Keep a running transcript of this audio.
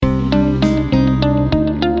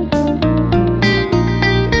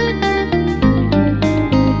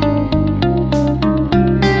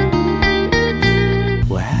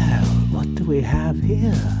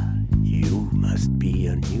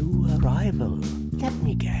Let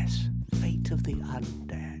me guess. Fate of the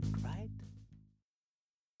undead, right?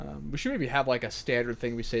 We should maybe have like a standard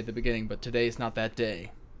thing we say at the beginning, but today's not that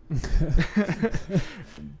day.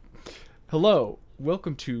 Hello,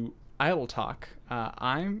 welcome to Idle Talk.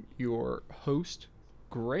 I'm your host,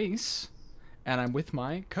 Grace, and I'm with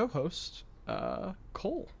my co-host,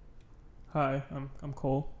 Cole. Hi, I'm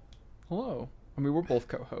Cole. Hello. I mean, we're both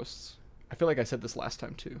co-hosts. I feel like I said this last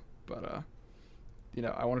time too, but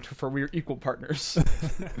I wanted to prefer we were equal partners.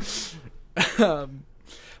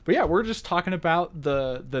 But yeah, we're just talking about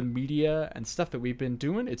the media and stuff that we've been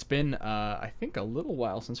doing. It's been I think a little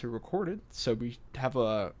while since we recorded, so we have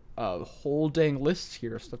a whole dang list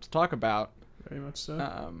here of stuff to talk about. Very much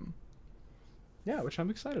so. Yeah, which I'm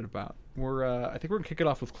excited about. I think we're gonna kick it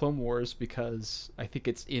off with Clone Wars because I think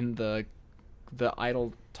it's in the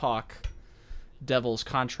Idle Talk Devil's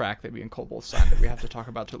contract that we and Cole both signed that we have to talk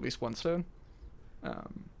about to at least one soon.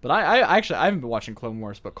 But I actually I haven't been watching Clone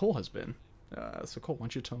Wars, but Cole has been. So Cole, why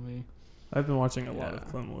don't you tell me? I've been watching a lot of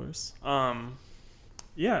Clone Wars.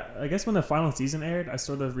 Yeah, I guess when the final season aired, I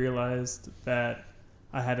sort of realized that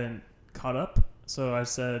I hadn't caught up. So I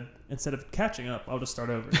said, instead of catching up, I'll just start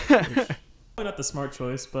over. Which, probably not the smart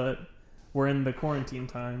choice, but we're in the quarantine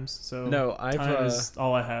times, so time is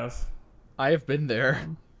all I have. I have been there.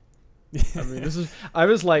 I mean, I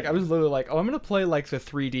was literally like, oh, I'm gonna play like the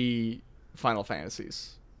 3D Final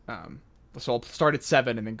Fantasies. So I'll start at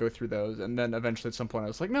 7 and then go through those, and then eventually at some point I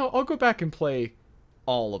was like, no, I'll go back and play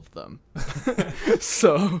all of them.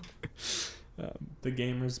 So the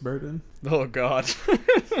gamer's burden. Oh god.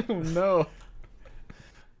 Oh, no.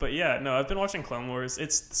 But yeah, no, I've been watching Clone Wars.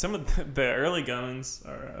 It's some of the early goings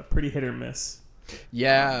are pretty hit or miss.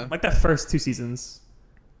 Yeah. Like that first 2 seasons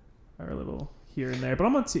are a little here and there, but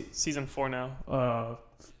I'm on season 4 now.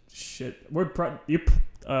 Shit. You're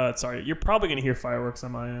probably gonna hear fireworks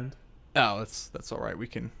on my end. Oh, that's all right. We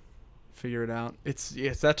can figure it out. It's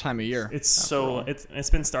that time of year. It's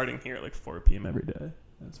been starting here at like 4 p.m. every day.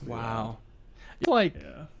 That's wow.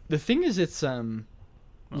 The thing is, it's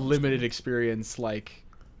limited experience. Like,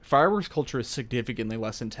 fireworks culture is significantly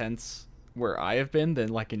less intense where I have been than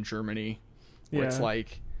like in Germany, where it's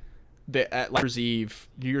like at New Year's Eve,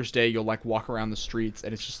 New Year's Day, you'll like walk around the streets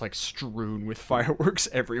and it's just like strewn with fireworks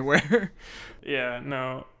everywhere. Yeah,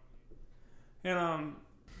 no, and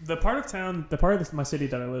the part of my city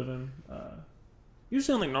that I live in,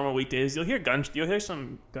 usually on like normal weekdays, you'll hear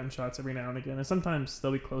some gunshots every now and again, and sometimes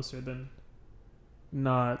they'll be closer than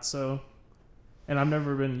not. So, and I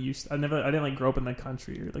didn't like grow up in the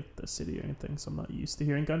country or like the city or anything, so I'm not used to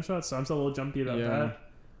hearing gunshots. So I'm still a little jumpy about that.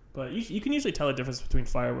 But you can usually tell the difference between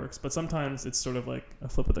fireworks, but sometimes it's sort of like a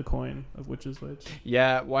flip of the coin of which is which.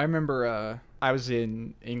 Yeah, well, I remember I was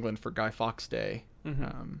in England for Guy Fawkes Day.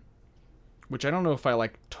 Mm-hmm. Which I don't know if I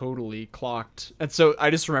like totally clocked. And so I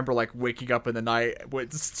just remember like waking up in the night,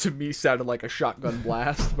 which to me sounded like a shotgun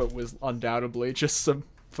blast, but was undoubtedly just some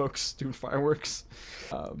folks doing fireworks.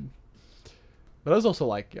 But I was also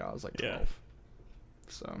like, I was like 12. Yeah.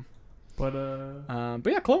 So. But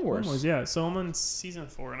yeah, Clone Wars. Yeah. So I'm on season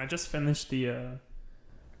 4 and I just finished the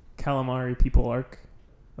calamari people arc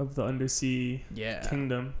of the undersea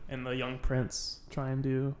kingdom and the young prince trying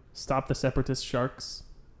to stop the separatist sharks.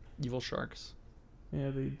 Evil sharks.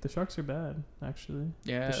 Yeah, the sharks are bad, actually.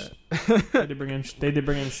 Yeah. They did bring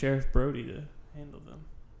in Sheriff Brody to handle them.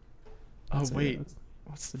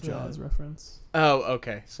 What's the Jaws reference? Oh,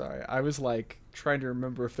 okay. Sorry. I was like trying to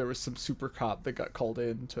remember if there was some super cop that got called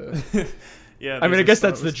in to... Yeah. I mean, I guess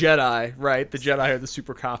that's the Jedi, right? The Jedi are the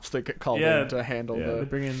super cops that get called in to handle they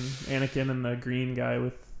bring in Anakin and the green guy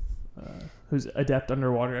with who's adept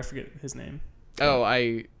underwater. I forget his name. Oh,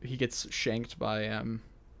 he gets shanked by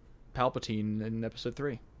Palpatine in episode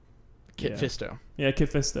 3. Kit Fisto. Yeah, Kit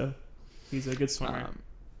Fisto. He's a good swimmer.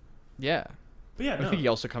 Yeah. But yeah, I think he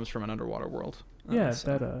also comes from an underwater world.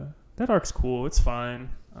 That arc's cool. It's fine.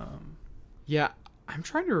 Yeah, I'm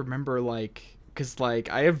trying to remember because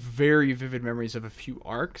I have very vivid memories of a few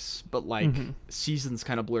arcs, but seasons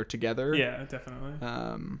kind of blur together. Yeah, definitely.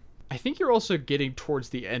 I think you're also getting towards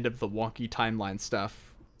the end of the wonky timeline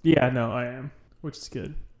stuff. Yeah, no, I am, which is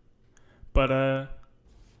good. But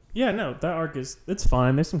yeah, no, that arc it's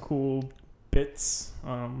fine. There's some cool bits.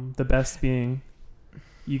 The best being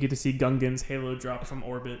you get to see Gungan's halo drop from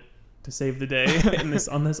orbit to save the day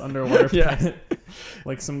on this underwater planet.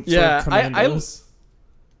 Like some sort of commandos.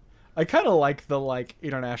 I kind of like the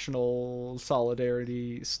international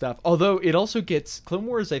solidarity stuff. Although it also gets Clone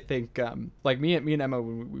Wars, I think me and Emma,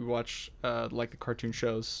 when we watch the cartoon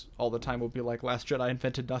shows all the time, will be like Last Jedi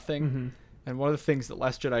invented nothing. Mm-hmm. And one of the things that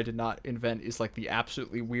Last Jedi did not invent is like the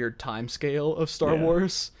absolutely weird time scale of Star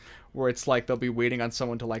Wars, where it's like they'll be waiting on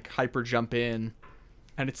someone to like hyper jump in,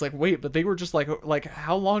 and it's like, wait, but they were just like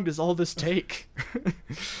how long does all this take?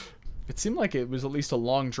 It seemed like it was at least a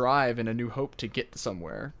long drive in A New Hope to get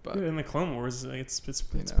somewhere, but In the Clone Wars, it's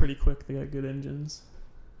know. pretty quick. They got good engines.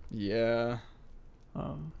 yeah,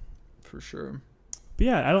 Um, for sure. but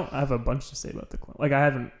yeah, I have a bunch to say about the Clone. Like, I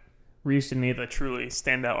haven't reached any of the truly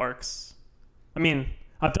standout arcs. I mean,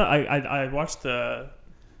 I watched the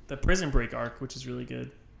Prison Break arc, which is really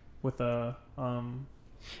good, with Grand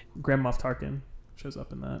Moff Tarkin shows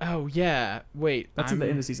up in that. Oh yeah, wait, That's at the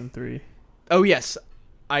end of season 3. Oh yes,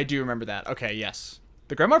 I do remember that. Okay, yes,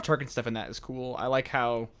 the Grand Moff Tarkin stuff in that is cool. I like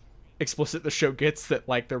how explicit the show gets that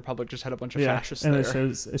like the Republic just had a bunch of fascists and there.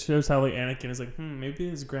 it shows how like Anakin is like, maybe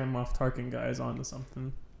this Grand Moff Tarkin guy is onto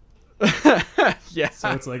something. Yeah.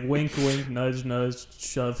 So it's like wink, wink, nudge, nudge,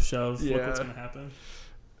 shove, shove. Yeah. Look what's gonna happen.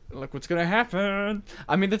 Look what's gonna happen.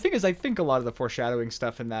 I mean, the thing is, I think a lot of the foreshadowing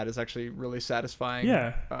stuff in that is actually really satisfying.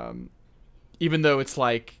 Yeah. Even though it's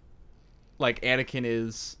like Anakin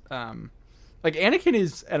is,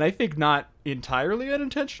 and I think not entirely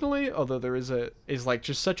unintentionally, although there is like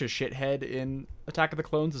just such a shithead in Attack of the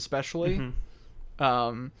Clones, especially.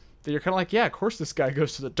 Mm-hmm. That you're kind of like, yeah, of course this guy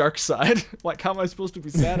goes to the dark side. Like, how am I supposed to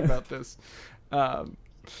be sad about this?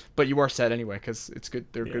 But you are sad anyway because it's good.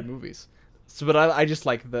 They're good movies. So, but I just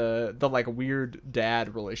like the like weird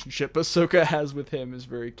dad relationship Ahsoka has with him is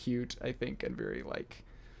very cute, I think, and very like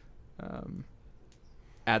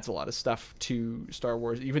adds a lot of stuff to Star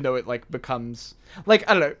Wars, even though it like becomes like,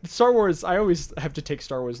 I don't know, Star Wars. I always have to take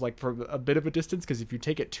Star Wars like from a bit of a distance because if you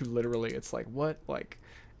take it too literally, it's like, what, like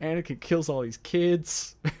Anakin kills all these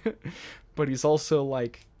kids, but he's also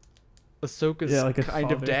like Ahsoka's like a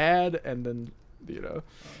kind of father. dad, and then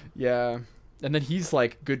yeah, and then he's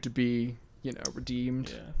like good to be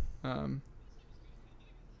redeemed. Yeah.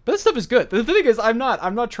 But this stuff is good. The thing is, I'm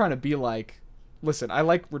not trying to be like, listen, I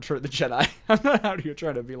like Return of the Jedi. I'm not out here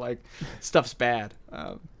trying to be like stuff's bad.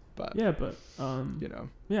 But Yeah, but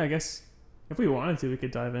yeah, I guess if we wanted to, we could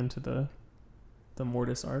dive into the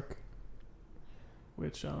Mortis arc,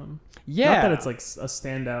 which not that it's like a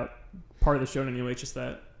standout part of the show anyway. It's just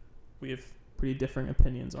that we have pretty different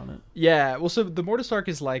opinions on it. Yeah, well, so the Mortis arc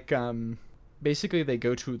is like basically they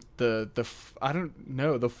go to the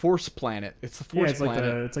Force planet. It's the Force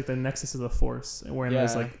planet. It's like the nexus of the Force, wherein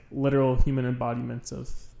there's like literal human embodiments of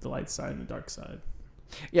the light side and the dark side.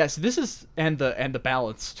 Yeah, so this is and the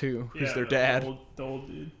balance too, who's their dad. The old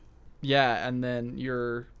dude. Yeah, and then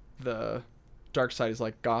the dark side is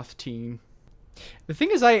like goth teen. The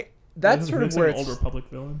thing is, that's sort of where an old Republic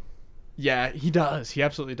villain. Yeah, he does. He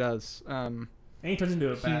absolutely does. And he turns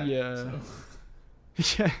into a bat. Yeah.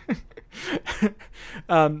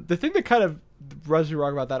 The thing that kind of rubs me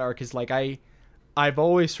wrong about that arc is like I've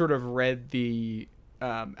always sort of read the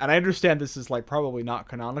and I understand this is like probably not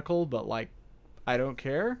canonical, but like I don't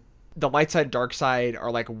care. The light side, dark side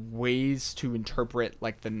are like ways to interpret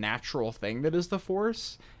like the natural thing that is the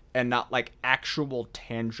Force, and not like actual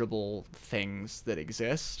tangible things that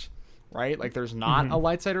exist. Right? Like there's not a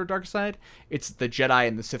light side or dark side. It's the Jedi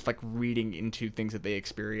and the Sith like reading into things that they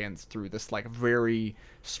experience through this like very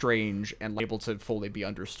strange and able to fully be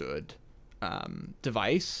understood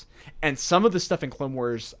device. And some of the stuff in Clone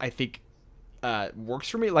Wars I think works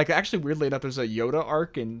for me. Like actually weirdly enough, there's a Yoda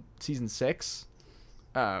arc in season 6,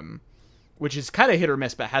 which is kind of hit or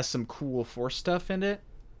miss, but has some cool Force stuff in it.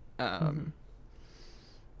 And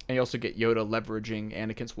you also get Yoda leveraging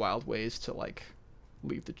Anakin's wild ways to like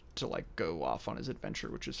go off on his adventure,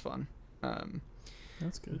 which is fun.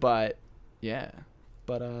 That's good. But yeah,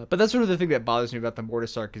 but that's sort of the thing that bothers me about the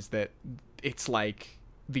Mortis arc is that it's like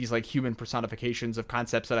these like human personifications of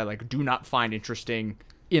concepts that I like do not find interesting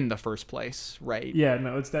in the first place, right? Yeah,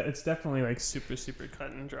 no, it's definitely like super super cut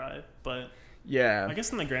and dry. But yeah, I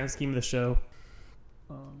guess in the grand scheme of the show,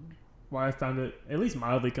 why I found it at least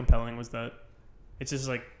mildly compelling was that it's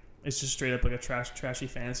just straight up like a trashy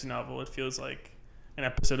fantasy novel. It feels like an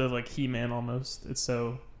episode of like He-Man almost. It's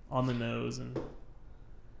so on the nose and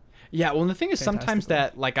yeah. Well, and the thing is sometimes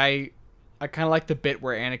that like I kind of like the bit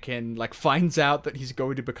where Anakin like finds out that he's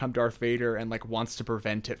going to become Darth Vader and like wants to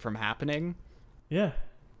prevent it from happening. Yeah.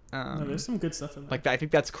 No, there's some good stuff in there. Like I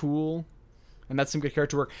think that's cool, and that's some good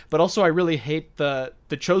character work. But also I really hate the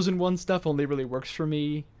Chosen One stuff. Only really works for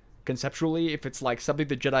me conceptually if it's like something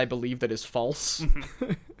the Jedi believe that is false.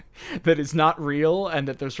 That is not real, and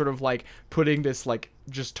that they're sort of like putting this like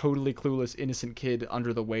just totally clueless innocent kid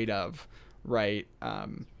under the weight of, right?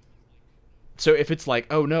 So if it's like,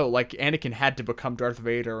 oh no, like Anakin had to become Darth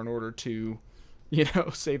Vader in order to,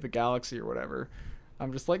 save the galaxy or whatever,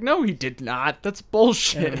 I'm just like, no, he did not. That's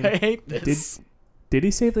bullshit. I hate this. did he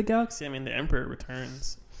save the galaxy? I mean, the Emperor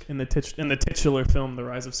returns in the titular film, The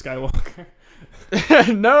Rise of Skywalker.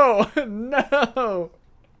 No.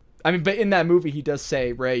 I mean, but in that movie, he does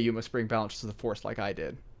say, "Rey, you must bring balance to the Force like I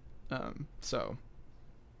did." So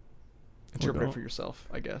interpret it for yourself,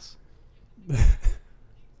 I guess.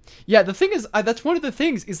 Yeah, the thing is, that's one of the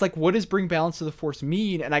things is like, what does bring balance to the Force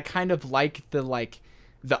mean? And I kind of like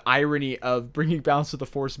the irony of bringing balance to the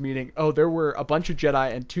Force meaning, oh, there were a bunch of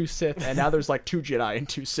Jedi and 2 Sith, and now there's like 2 Jedi and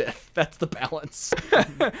 2 Sith. That's the balance,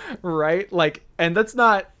 right? Like, and that's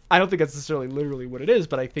not. I don't think that's necessarily literally what it is,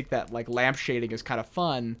 but I think that like lamp shading is kind of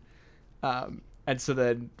fun. And so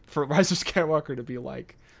then for Rise of Skywalker to be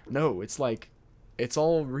like, no, it's like, it's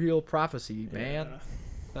all real prophecy, man.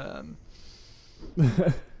 Yeah.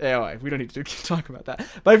 Anyway, we don't need to talk about that.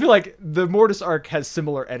 But I feel like the Mortis arc has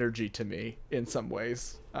similar energy to me in some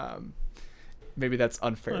ways. Maybe that's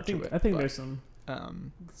unfair to it. I think there's some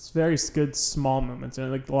it's very good small moments,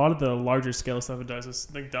 and like a lot of the larger scale stuff it does is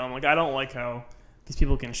like dumb. Like I don't like how these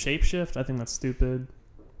people can shapeshift. I think that's stupid.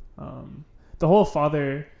 The whole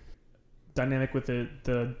father dynamic with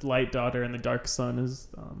the light daughter and the dark son is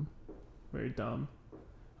very dumb.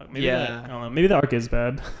 Maybe I don't know. Maybe the arc is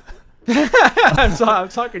bad. I'm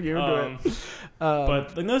talking you into it.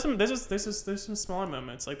 But like there's some smaller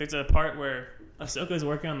moments. Like there's a part where Ahsoka is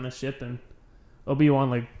working on the ship and Obi-Wan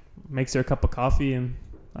like makes her a cup of coffee, and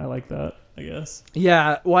I like that, I guess.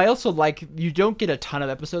 Yeah. Well, I also like you don't get a ton of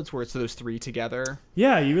episodes where it's those 3 together.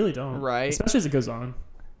 Yeah, you really don't. Right. Especially as it goes on.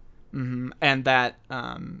 Mm-hmm. And that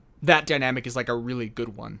dynamic is like a really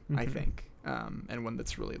good one, I think, and one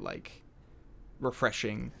that's really like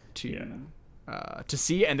refreshing to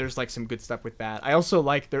see, and there's like some good stuff with that. I also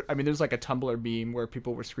like there's like a Tumblr meme where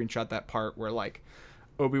people were screenshot that part where like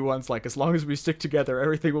Obi-Wan's like, as long as we stick together,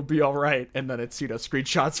 everything will be all right, and then it's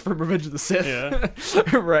screenshots from Revenge of the Sith. Yeah.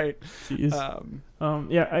 Right.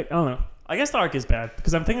 Yeah, I don't know. I guess the arc is bad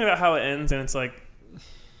because I'm thinking about how it ends, and it's like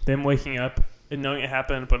them waking up and knowing it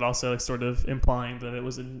happened, but also like sort of implying that it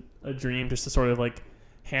was a dream, just to sort of like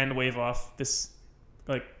hand wave off this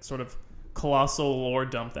like sort of colossal lore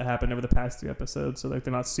dump that happened over the past 3 episodes, so like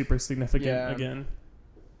they're not super significant again.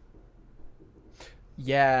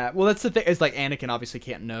 Yeah, well, that's the thing. Is like Anakin obviously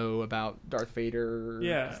can't know about Darth Vader.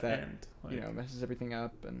 Yeah, that and like, messes everything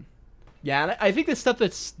up. And yeah, and I think the stuff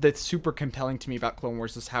that's super compelling to me about Clone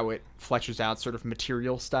Wars is how it fleshes out sort of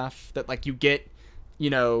material stuff that like you get,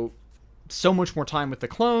 so much more time with the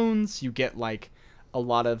clones. You get like a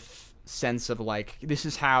lot of sense of like, this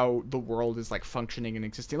is how the world is like functioning and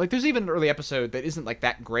existing. Like there's even an early episode that isn't like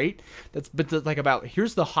that great, that's like about,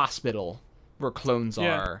 here's the hospital where clones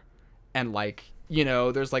are, and like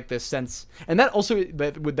there's like this sense, and that also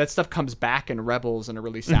that stuff comes back in Rebels in a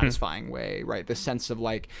really satisfying way, right? The sense of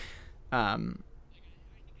like I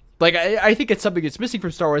think it's something that's missing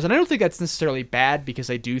from Star Wars, and I don't think that's necessarily bad, because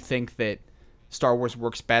I do think that Star Wars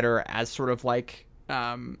works better as sort of like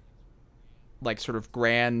sort of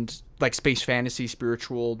grand, like space fantasy,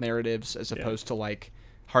 spiritual narratives, as opposed to like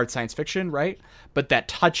hard science fiction, right? But that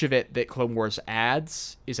touch of it that Clone Wars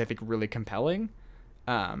adds is, I think, really compelling.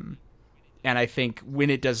 And I think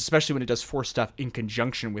especially when it does Force stuff in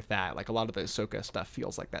conjunction with that, like a lot of the Ahsoka stuff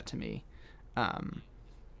feels like that to me.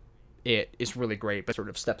 It is really great, but sort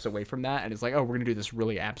of steps away from that and is like, oh, we're going to do this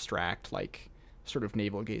really abstract, like sort of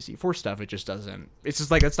navel-gazing Force stuff. It just doesn't, it's just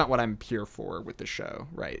like, that's not what I'm here for with the show,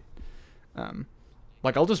 right?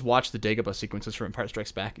 Like I'll just watch the Dagobah sequences from Empire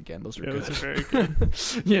Strikes Back again. Those are good. Those are very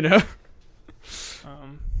good.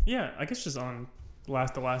 Yeah, I guess just on the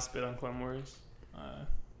last bit on Clone Wars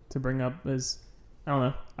to bring up is, I don't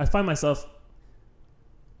know, I find myself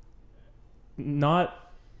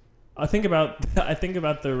I think about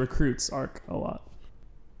the recruits arc a lot.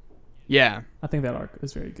 Yeah, I think that arc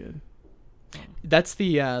is very good. That's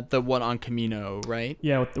the one on Kamino, right?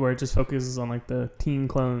 Yeah, where it just focuses on like the teen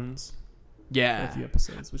clones. Yeah, a few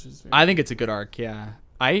episodes, which is. I think it's a good arc. Yeah,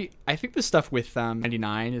 I think the stuff with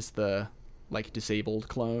 99 is the like disabled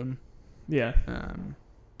clone. Yeah.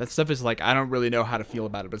 That stuff is like, I don't really know how to feel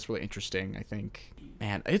about it, but it's really interesting. I think,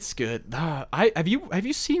 man, it's good. Have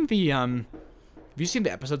you seen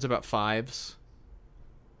the episodes about Fives?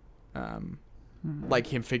 Like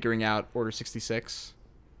him figuring out Order 66.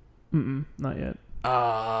 Not yet.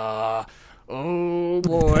 Oh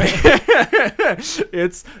boy.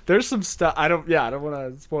 There's some stuff. I don't want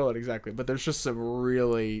to spoil it exactly, but there's just some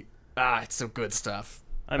really it's some good stuff.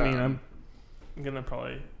 I mean,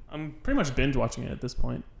 I'm pretty much binge watching it at this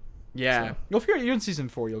point. Yeah. So. Well, if you're in season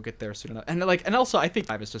 4, you'll get there soon enough. And also I think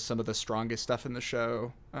 5 is just some of the strongest stuff in the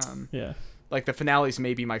show. Yeah. Like the finale's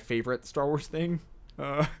maybe my favorite Star Wars thing.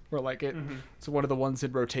 Where like it's one of the ones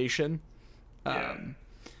in rotation. Yeah.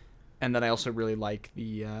 And then I also really like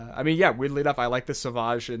the. I mean, yeah, weirdly enough, I like the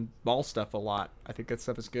Sauvage and Maul stuff a lot. I think that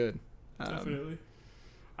stuff is good. Definitely.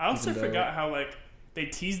 I also even though- forgot how like they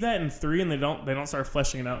tease that in 3 and they don't start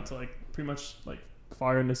fleshing it out until like pretty much like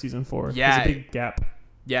far into season 4. Yeah. There's a big gap.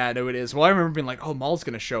 Yeah, no, it is. Well, I remember being like, "Oh, Maul's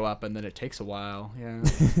gonna show up," and then it takes a while. Yeah,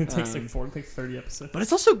 It takes like 30 episodes. but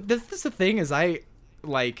it's also this is the thing is I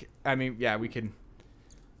like. I mean, yeah, we can.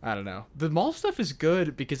 I don't know. The Maul stuff is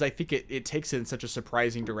good because I think it takes it in such a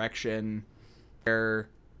surprising direction, where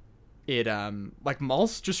it like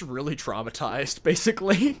Maul's just really traumatized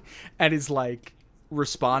basically, and is like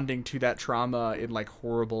responding to that trauma in like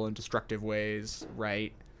horrible and destructive ways,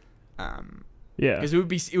 right? Yeah. Because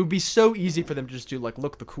it would be so easy for them to just do like,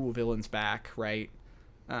 look, the cool villain's back, right?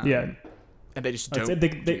 Yeah. And they just I'd don't. say do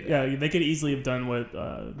that. yeah, they could easily have done what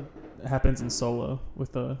happens in Solo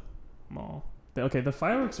with the Maul. Okay, the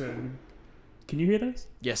fireworks are. Can you hear those?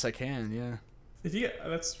 Yes, I can. Yeah.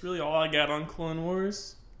 That's really all I got on Clone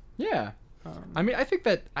Wars. Yeah. I mean, I think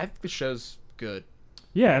the show's good.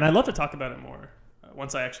 Yeah, and I'd love to talk about it more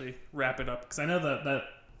once I actually wrap it up, because I know that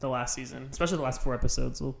the last season, especially the last 4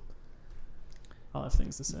 episodes, I'll have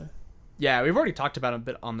things to say. Yeah, we've already talked about them a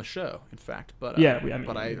bit on the show, in fact. But Yeah,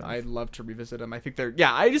 I'd love to revisit them. I think they're.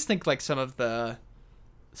 Yeah, I just think like some of the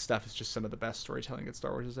stuff is just some of the best storytelling that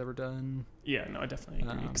Star Wars has ever done. Yeah, no, I definitely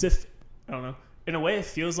agree. Because I don't know, in a way, it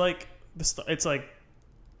feels like it's like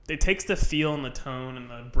it takes the feel and the tone and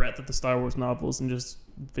the breadth of the Star Wars novels and just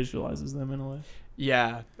visualizes them in a way.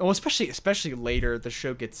 Yeah. Well, especially later, the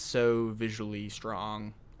show gets so visually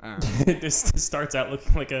strong. This starts out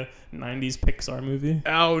looking like a 90s Pixar movie.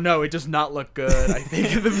 Oh no, it does not look good. I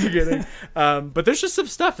think at the beginning, but there's just some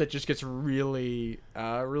stuff that just gets really,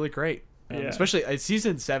 really great. Yeah. Especially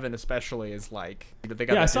season 7, especially is like they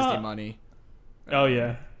got that Disney money. Oh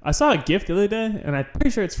yeah, I saw a GIF the other day, and I'm pretty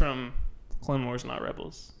sure it's from Clone Wars, not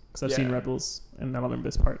Rebels, because I've seen Rebels and I don't remember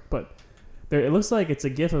this part. But it looks like it's a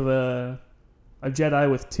GIF of a Jedi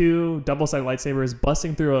with 2 double-sided lightsabers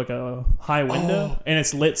busting through like a high window, and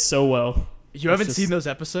it's lit so well. You haven't seen those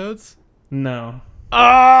episodes? No.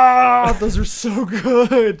 Ah, those are so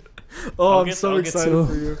good. Oh, I'm so I'll excited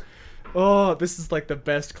for you. Oh, this is like the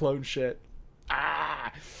best clone shit.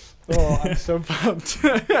 Ah. Oh, I'm so pumped.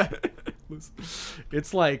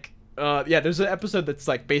 It's like, there's an episode that's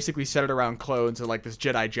like basically centered around clones and like this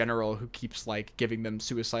Jedi general who keeps like giving them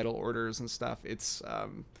suicidal orders and stuff. It's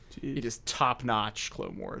it is top notch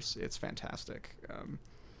Clone Wars. It's fantastic.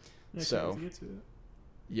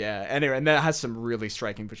 Yeah. Anyway, and that has some really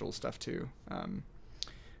striking visual stuff too.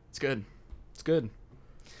 It's good. It's good.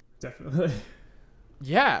 Definitely.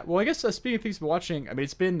 Yeah. Well, I guess speaking of things I've been watching, I mean,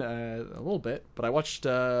 it's been a little bit, but I watched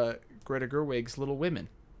Greta Gerwig's Little Women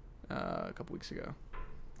a couple weeks ago.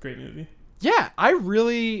 Great movie. Yeah, I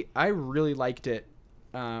really liked it.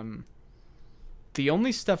 The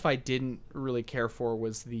only stuff I didn't really care for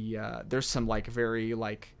was the there's some like very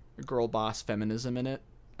like girl boss feminism in it.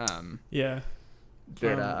 Yeah.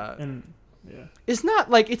 That and yeah, it's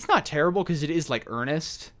not terrible because it is like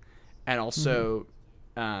earnest, and also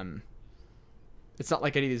it's not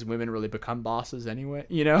like any of these women really become bosses anyway,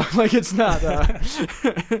 you know. Like it's not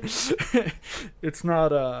it's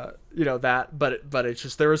not you know that, but it's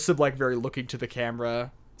just there is some like very looking to the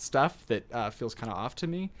camera stuff that feels kind of off to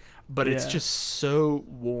me, but it's just so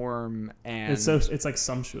warm and it's like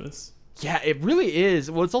sumptuous. Yeah, it really is.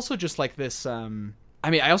 Well, it's also just like this I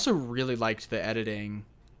mean, I also really liked the editing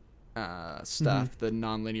stuff, the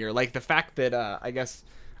non-linear, like the fact that I guess,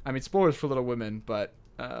 I mean, spoilers for Little Women, but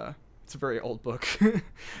it's a very old book.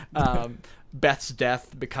 Beth's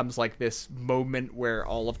death becomes like this moment where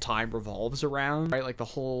all of time revolves around, right? Like the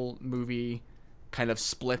whole movie kind of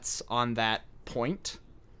splits on that point.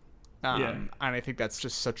 And I think that's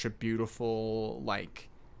just such a beautiful, like,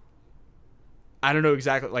 I don't know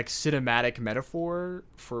exactly, like cinematic metaphor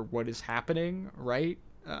for what is happening, right?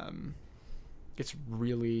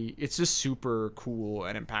 It's just super cool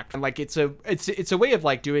and impactful. And like it's a way of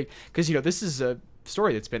like doing, because you know this is a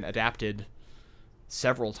story that's been adapted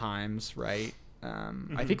several times, right?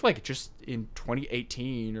 I think like just in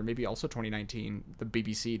 2018 or maybe also 2019, the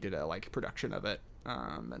BBC did a like production of it,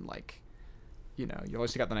 and like, you know, you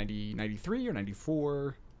always got the 93 or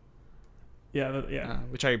 94.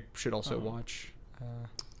 Which I should also watch.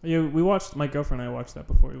 Yeah, we watched. My girlfriend and I watched that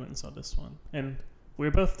before we went and saw this one, and we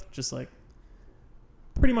were both just like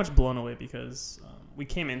pretty much blown away because we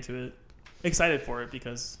came into it excited for it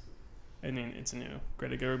because, I mean, it's a new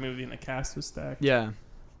Greta Gerwig movie and the cast was stacked. Yeah,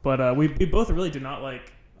 but we both really did not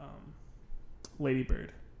like Lady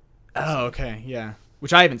Bird. Oh, okay, yeah,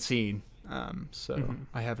 which I haven't seen, so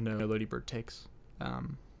I have no Lady Bird takes.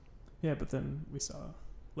 Yeah, but then we saw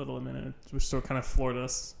Little Women, and it was still kind of floored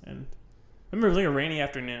us. And I remember it was like a rainy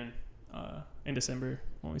afternoon in December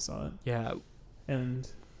when we saw it. Yeah. And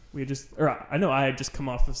I know I had just come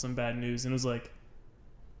off of some bad news, and it was like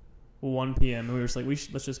 1 p.m. and we were just like,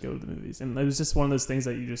 let's just go to the movies. And it was just one of those things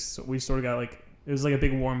that we sort of got like, it was like a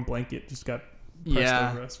big warm blanket just got pressed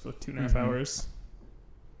over us for 2.5 hours.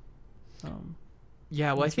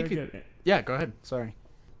 Yeah, well, I think yeah, go ahead. Sorry.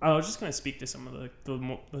 I was just gonna speak to some of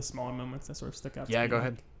the smaller moments that sort of stuck out. Yeah, to me. go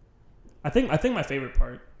ahead. I think my favorite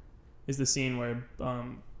part is the scene where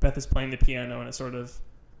Beth is playing the piano, and it sort of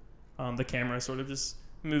the camera sort of just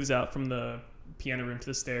moves out from the piano room to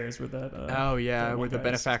the stairs where that where the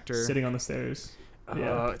benefactor sitting on the stairs.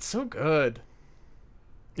 It's so good.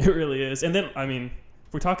 It really is. And then I mean,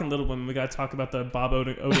 if we're talking Little Women, we got to talk about the Bob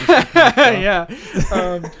Oden. Yeah,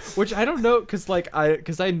 which I don't know, because I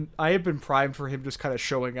have been primed for him just kind of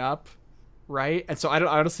showing up, right? And so I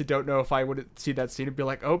honestly don't know if I would see that scene and be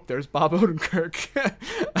like, oh, there's Bob Odenkirk.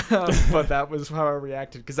 But that was how I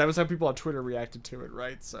reacted, because that was how people on Twitter reacted to it,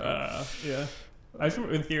 right? So yeah. I just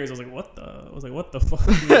remember in theaters, I was like, what the fuck?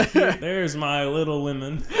 There's my Little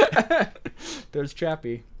Women. There's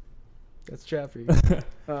Chappie. That's Chappie.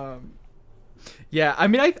 Yeah, I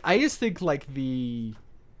mean, I just think like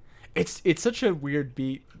it's such a weird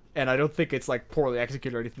beat, and I don't think it's like poorly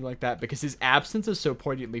executed or anything like that, because his absence is so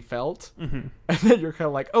poignantly felt, and then you're kind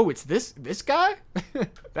of like, oh, it's this guy,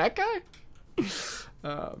 that guy,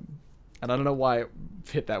 and I don't know why it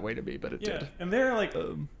hit that way to me, but it did. And there are like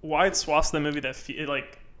wide swaths of the movie that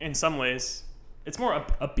like in some ways it's more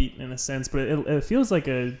upbeat in a sense, but it feels like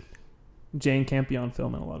a Jane Campion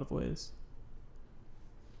film in a lot of ways.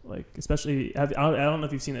 Like, especially, I don't know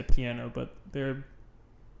if you've seen The Piano, but a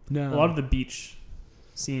lot of the beach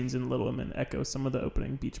scenes in Little Women echo some of the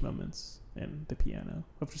opening beach moments in The Piano,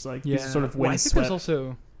 of just like these sort of windswept,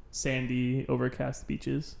 also sandy, overcast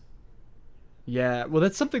beaches. Yeah, well,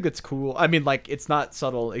 that's something that's cool. I mean, like, it's not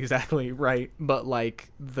subtle exactly, right? But like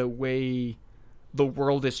the way the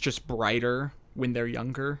world is just brighter when they're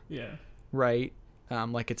younger. Yeah. Right.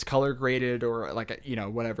 Like it's color graded or like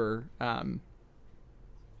whatever.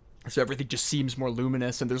 So everything just seems more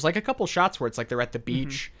luminous, and there's like a couple shots where it's like they're at the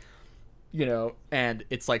beach, and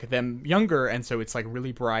it's like them younger, and so it's like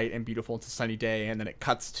really bright and beautiful. It's a sunny day, and then it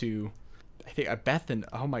cuts to, I think, Beth, and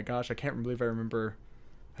oh my gosh, I can't believe I don't remember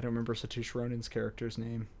Saoirse Ronan's character's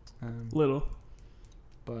name.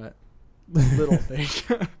 But little thing.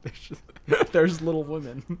 There's Little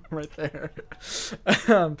Women right there.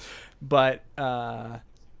 But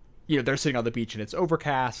they're sitting on the beach and it's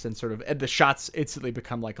overcast, and sort of, and the shots instantly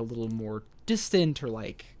become like a little more distant, or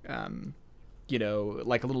like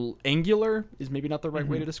like a little angular is maybe not the right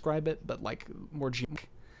way to describe it, but like more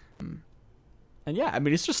and yeah, I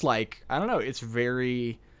mean, it's just like, I don't know, it's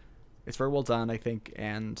very well done, I think.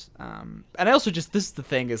 And I also just, this is the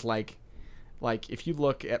thing, is like if you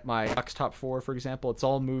look at my Fox top 4, for example, it's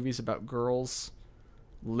all movies about girls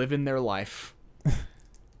living their life.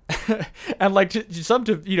 And like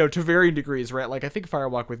to varying degrees, right? Like I think Fire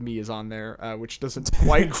Walk with Me is on there, which doesn't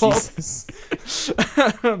quite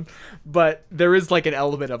but there is like an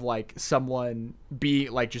element of like someone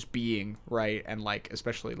just being, right, and like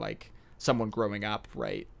especially like someone growing up,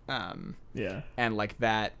 right? Yeah, and like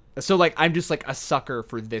that. So like I'm just like a sucker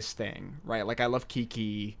for this thing, right? Like I love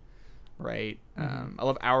Kiki, right? I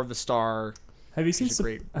love Hour of the Star. Have you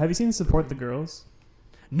seen Support the Girls?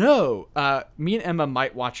 No, me and Emma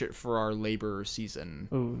might watch it for our labor season.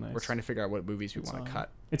 Oh, nice. We're trying to figure out what movies we want to cut.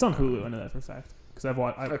 It's on Hulu, I know that for a fact, because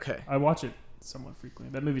I watch it somewhat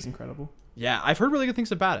frequently. That movie's incredible. Yeah, I've heard really good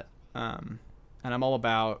things about it. And I'm all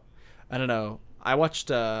about, I don't know. I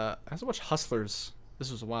also watched Hustlers. This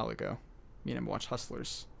was a while ago. Me and Emma watched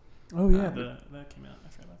Hustlers. Oh yeah, that came out. I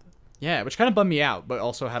forgot about that. Yeah, which kind of bummed me out, but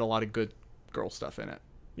also had a lot of good girl stuff in it.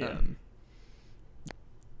 Yeah.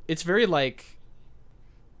 It's very like.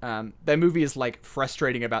 That movie is like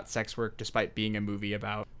frustrating about sex work, despite being a movie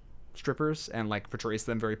about strippers, and like portrays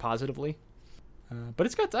them very positively. But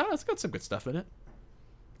it's got some good stuff in it.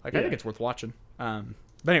 Like, I think it's worth watching. But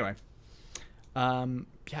anyway, I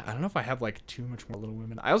don't know if I have like too much more Little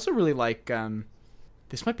Women. I also really like.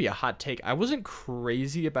 This might be a hot take. I wasn't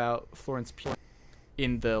crazy about Florence Pugh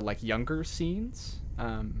in the like younger scenes.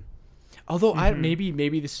 Although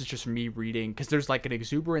maybe this is just me reading, because there's like an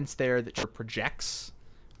exuberance there that projects.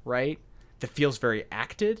 Right, that feels very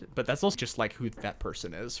acted, but that's also just like who that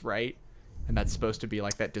person is, right? And that's supposed to be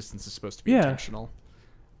like, that distance is supposed to be intentional.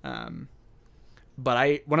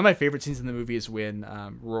 But one of my favorite scenes in the movie is when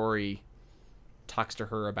Rory talks to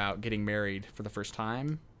her about getting married for the first time,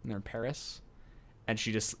 and they're in Paris, and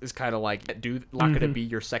she just is kind of like, dude, not gonna be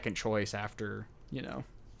your second choice after, you know,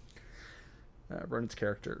 Ronan's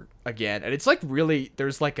character again. And it's like really,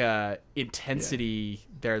 there's like a intensity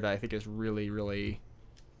there that I think is really, really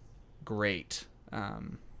great,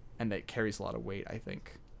 and that carries a lot of weight, I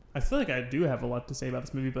think. I feel like I do have a lot to say about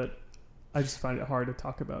this movie, but I just find it hard to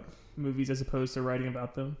talk about movies as opposed to writing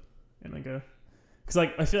about them. And like because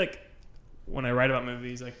like I feel like when I write about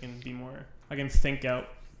movies, I can think out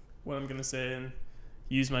what I'm gonna say and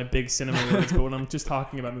use my big cinema words. But when I'm just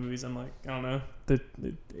talking about movies, I'm like, I don't know,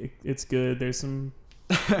 it's good. There's some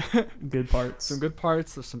good parts. Some good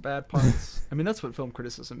parts. There's some bad parts. I mean, that's what film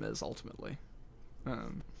criticism is ultimately.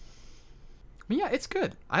 But yeah, it's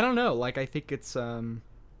good. I don't know. Like, I think it's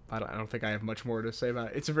I don't think I have much more to say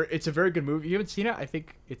about it. It's a very good movie. You haven't seen it? I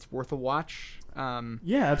think it's worth a watch.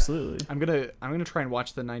 Yeah, absolutely. I'm gonna try and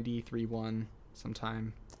watch the '93 one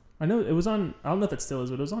sometime. I know it was on. I don't know if it still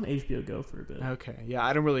is, but it was on HBO Go for a bit. Okay, yeah,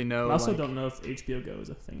 I don't really know. I also don't know if HBO Go is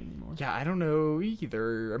a thing anymore. Yeah, I don't know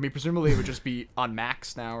either. I mean, presumably it would just be on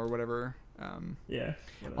Max now or whatever. Yeah,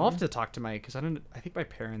 I'll have to talk to I think my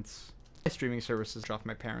parents, my streaming services off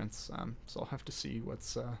my parents. So I'll have to see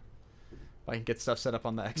what's if I can get stuff set up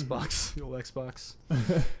on the Xbox, the old Xbox.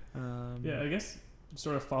 Yeah, I guess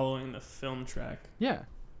sort of following the film track. Yeah.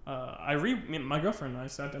 My girlfriend and I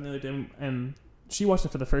sat down the other day and she watched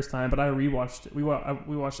it for the first time, but I rewatched it. We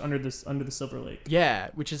watched Under the Silver Lake. Yeah,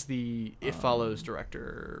 which is the It Follows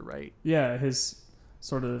director, right? Yeah, his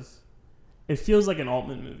sort of. It feels like an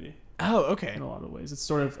Altman movie. Oh, okay. In a lot of ways, it's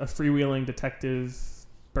sort of a freewheeling detective,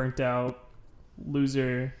 burnt out,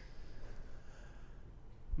 loser,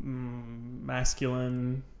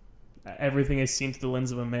 masculine. Everything is seen through the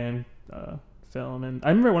lens of a man. Film, and I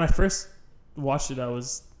remember when I first watched it,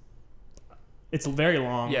 it's very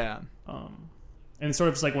long. Yeah. And it's sort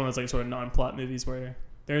of just like one of those like sort of non-plot movies where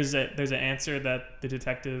there's an answer that the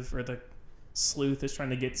detective or the sleuth is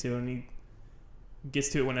trying to get to, and he gets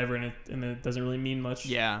to it whenever, and it doesn't really mean much.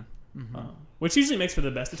 Yeah. Mm-hmm. Which usually makes for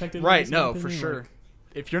the best detective right? movies, No, for sure. Like,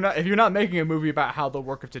 if you're not making a movie about how the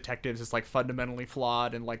work of detectives is like fundamentally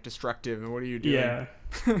flawed and like destructive, and what are you doing? Yeah.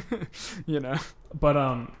 You know. But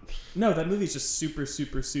no, that movie's just super,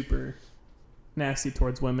 super, super nasty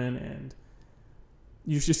towards women, and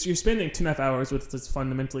you're spending 2.5 hours with this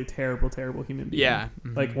fundamentally terrible, terrible human being. Yeah.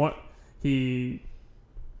 Mm-hmm. Like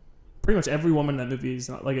pretty much every woman in that movie is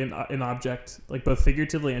not like an object, like both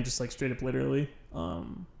figuratively and just like straight up literally.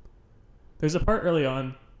 There's a part early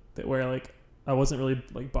on where like I wasn't really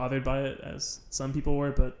like bothered by it as some people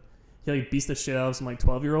were, but he like beats the shit out of some like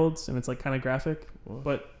 12-year-olds, and it's like kind of graphic. Whoa.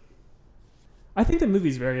 But I think the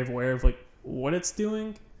movie's very aware of like what it's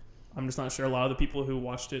doing. I'm just not sure a lot of the people who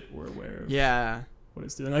watched it were aware of what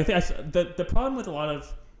it's doing. I think the problem with a lot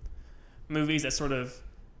of movies that sort of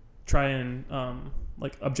try and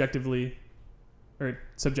like objectively or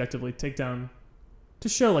subjectively take down to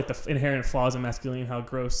show like the inherent flaws in masculinity and how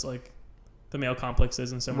gross like the male complex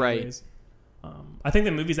is in so many ways. I think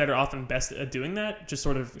the movies that are often best at doing that just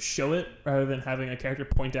sort of show it rather than having a character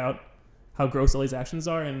point out how gross all these actions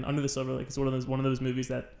are. And Under the Silver Lake is one of those movies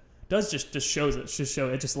that does just shows it.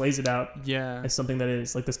 It just lays it out as something that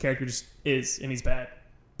is like this character just is, and he's bad,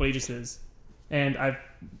 but he just is. And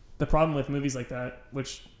the problem with movies like that,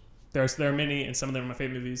 which there are many, and some of them are my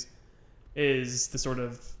favorite movies, is the sort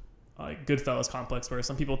of like Goodfellas complex, where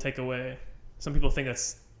some people think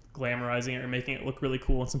that's glamorizing it or making it look really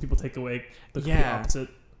cool, and some people take away the complete opposite.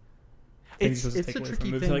 It's a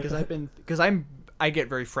tricky thing because I get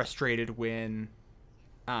very frustrated when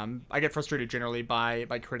I get frustrated generally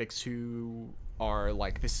by critics who are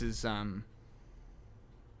like, this is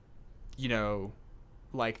you know,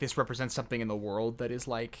 like this represents something in the world that is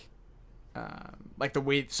like the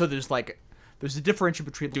way, so there's a differential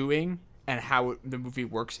between doing and how the movie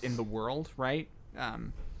works in the world, right?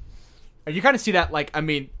 And you kind of see that, like, I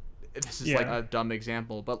mean, this is like a dumb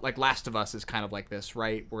example, but like Last of Us is kind of like this,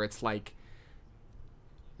 right? Where it's like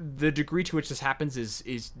the degree to which this happens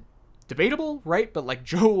is debatable, right? But like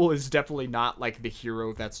Joel is definitely not like the hero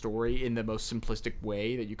of that story in the most simplistic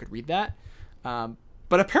way that you could read that.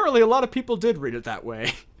 But apparently a lot of people did read it that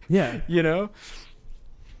way. Yeah. You know?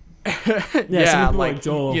 Yeah, like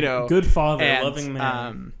Joel, you know, good father, loving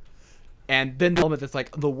man. And then the element that's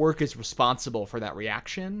like the work is responsible for that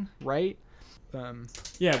reaction, right?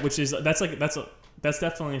 Which is that's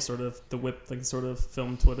definitely sort of the whip, like sort of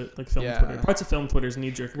film Twitter, Twitter. Parts of film Twitter's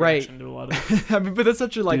knee-jerk reaction to a lot of I mean, but that's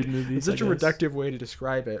such a movies, it's such a reductive way to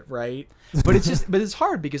describe it, right? But it's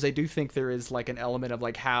hard because I do think there is like an element of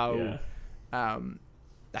like how a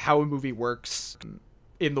movie works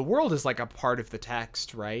in the world is like a part of the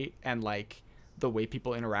text, right? And like the way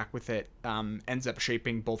people interact with it ends up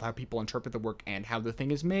shaping both how people interpret the work and how the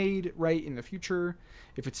thing is made, right, in the future,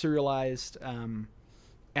 if it's serialized. And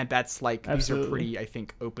that's like, Absolutely. these are pretty, I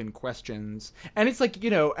think, open questions. And it's like,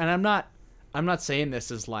 and I'm not saying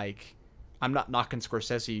this as like, I'm not knocking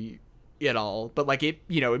Scorsese at all, but like it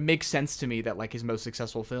makes sense to me that like his most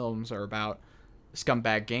successful films are about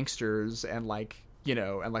scumbag gangsters and like,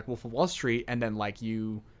 and like Wolf of Wall Street. And then like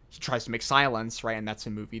he tries to make Silence, right? And that's a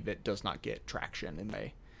movie that does not get traction in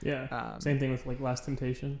May. Yeah. Same thing with like Last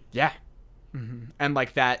Temptation. Yeah. Mm-hmm. And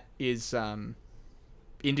like that is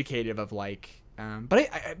indicative of like, but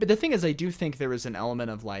the thing is, I do think there is an element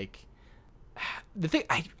of like, the thing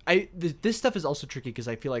this stuff is also tricky because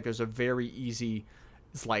I feel like there's a very easy,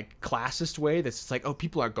 it's like classist way that's like, oh,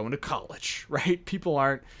 people aren't going to college, right? People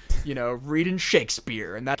aren't, reading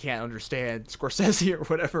Shakespeare, and that can't understand Scorsese or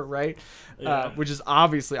whatever, right? Yeah. Which is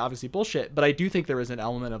obviously bullshit. But I do think there is an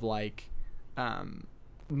element of like,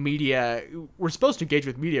 media. We're supposed to engage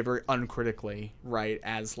with media very uncritically, right?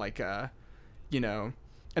 As like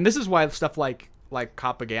and this is why stuff like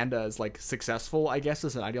Copaganda is like successful, I guess,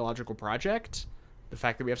 as an ideological project. The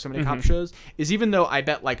fact that we have so many cop shows is, even though I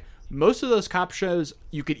bet like most of those cop shows,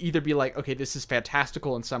 you could either be like, okay, this is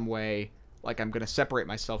fantastical in some way, like I'm going to separate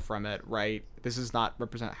myself from it, right? This does not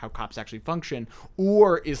represent how cops actually function,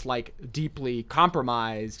 or is like deeply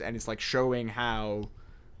compromised and it's like showing how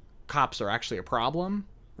cops are actually a problem,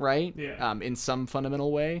 right? Yeah. In some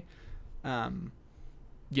fundamental way.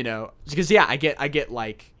 Because I get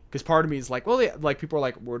like, because part of me is like, well, yeah, like people are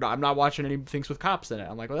like, I'm not watching any things with cops in it.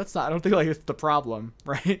 I'm like, well, I don't think like it's the problem,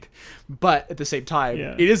 right? But at the same time,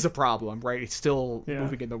 Yeah. it is a problem, right? It's still Yeah.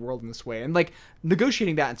 moving in the world in this way, and like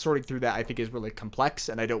negotiating that and sorting through that, I think is really complex,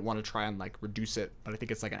 and I don't want to try and like reduce it, but I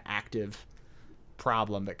think it's like an active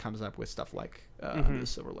problem that comes up with stuff like the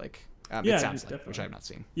Silver Lake. Yeah, it sounds like, definitely. which I have not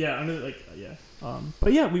seen. Yeah, I mean, like, yeah.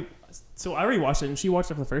 But yeah, so I already watched it, and she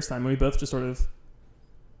watched it for the first time, and we both just sort of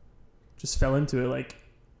just fell into it. Like,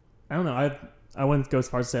 I don't know, I wouldn't go as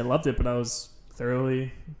far as to say I loved it, but I was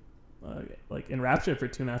thoroughly like enraptured for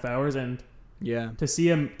 2.5 hours, and Yeah. to see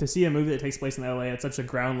a movie that takes place in LA at such a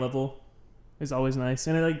ground level is always nice,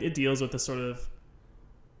 and it deals with the sort of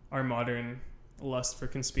our modern lust for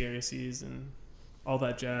conspiracies and all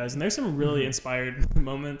that jazz. And there's some really inspired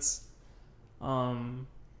moments.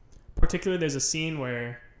 Particularly, there's a scene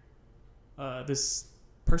where this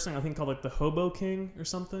person, I think called like the Hobo King or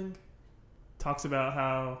something, talks about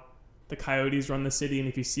how the coyotes run the city, and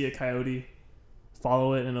if you see a coyote,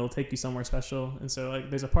 follow it and it'll take you somewhere special. And so like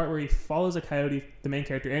there's a part where he follows a coyote, the main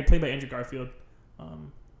character, and played by Andrew Garfield,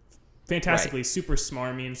 fantastically, super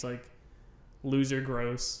smarmy and just like loser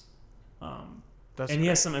gross. That's And he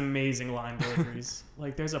has some amazing line deliveries.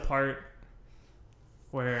 Like there's a part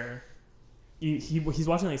where he's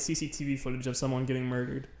watching like CCTV footage of someone getting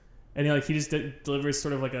murdered, and he just delivers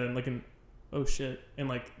sort of like an oh shit, in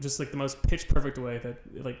like just like the most pitch perfect way that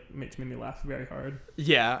it like made me laugh very hard.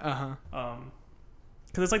 Yeah.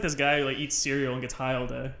 Because it's like this guy who like eats cereal and gets high all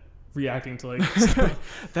day, reacting to like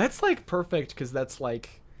That's like perfect, because that's like,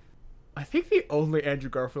 I think the only Andrew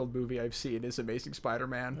Garfield movie I've seen is Amazing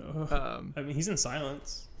Spider-Man. I mean, he's in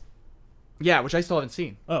Silence. Yeah, which I still haven't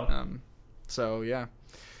seen. Oh, So yeah,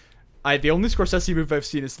 the only Scorsese movie I've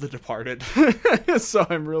seen is The Departed. So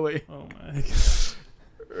I'm really, oh my god,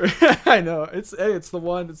 I know it's the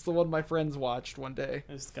one my friends watched one day.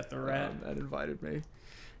 I just got the rat. That invited me.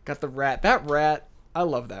 Got the rat. That rat. I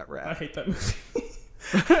love that I rat. hate that movie.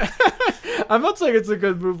 I'm not saying it's a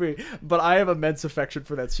good movie, but I have immense affection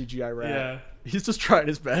for that CGI rat. Yeah, He's just trying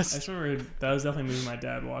his I best. just remember that was definitely a movie my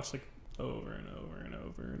dad watched like over and over and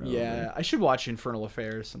over and over. Yeah, I should watch Infernal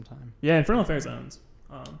Affairs sometime. Yeah, Infernal Affairs owns.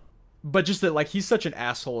 But just that, like, he's such an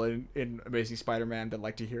asshole in Amazing Spider-Man that,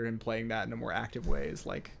 like, to hear him playing that in a more active way is,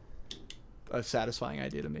 like, a satisfying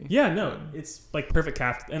idea to me. Yeah, no, it's like perfect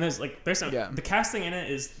cast, and there's some Yeah. the casting in it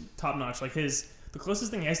is top notch. Like the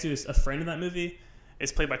closest thing he has to is a friend in that movie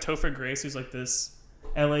is played by Topher Grace, who's like this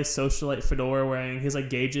LA socialite fedora wearing his like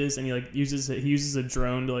gauges, and he uses a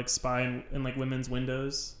drone to like spy in like women's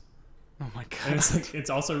windows. Oh my And god. it's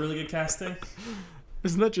also really good casting.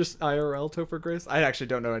 Isn't that just IRL Topher Grace? I actually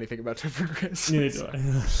don't know anything about Topher Grace. Neither do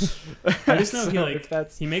I. I just know So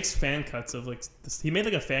he makes fan cuts of like he made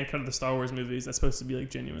like a fan cut of the Star Wars movies that's supposed to be like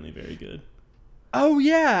genuinely very good. Oh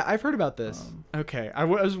yeah, I've heard about this. Okay, I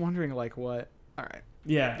was wondering like what. All right.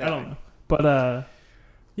 Yeah, I don't know, but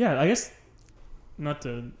yeah, I guess not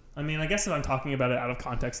to. I mean, I guess if I'm talking about it out of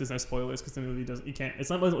context, there's no spoilers because the movie doesn't. You can't. It's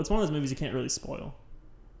one of those movies you can't really spoil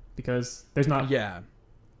because there's not. Yeah.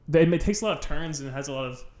 It takes a lot of turns and it has a lot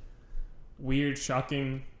of weird,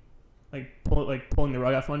 shocking, pulling the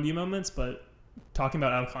rug out from under you moments. But talking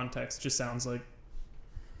about out of context just sounds like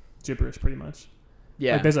gibberish pretty much.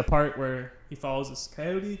 Yeah. Like there's a part where he follows this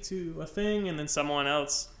coyote to a thing, and then someone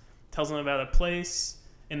else tells him about a place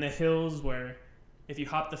in the hills where if you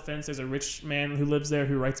hop the fence, there's a rich man who lives there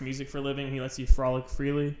who writes music for a living, and he lets you frolic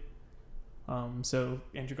freely. So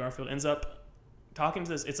Andrew Garfield ends up talking to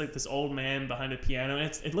this. It's like this old man behind a piano,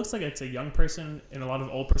 and it looks like it's a young person in a lot of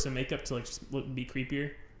old person makeup to like just be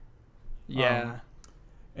creepier. Yeah.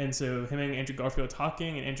 And so him and Andrew Garfield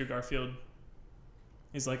talking, and Andrew Garfield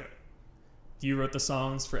is like, you wrote the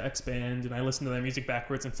songs for X band, and I listened to their music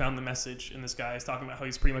backwards and found the message. And this guy is talking about how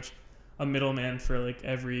he's pretty much a middleman for like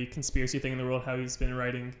every conspiracy thing in the world, how he's been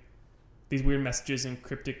writing these weird messages and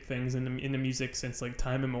cryptic things in the music since like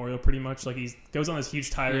time immemorial, pretty much. Like he goes on this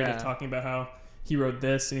huge tirade of talking about how he wrote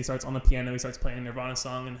this, and he starts on the piano, he starts playing a Nirvana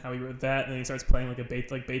song, and how he wrote that, and then he starts playing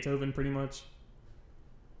like Beethoven, pretty much.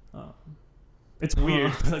 It's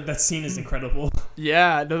weird. Like that scene is incredible.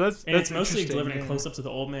 Yeah, no, that's and it's mostly interesting, delivered in close-ups of the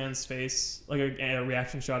old man's face, like a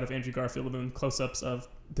reaction shot of Andrew Garfield, and then close-ups of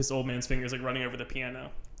this old man's fingers like running over the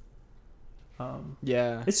piano.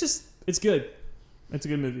 Yeah, it's good. It's a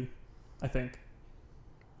good movie, I think.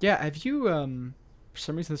 Yeah, have you for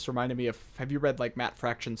some reason this reminded me of, have you read like Matt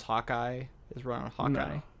Fraction's Hawkeye? Is run on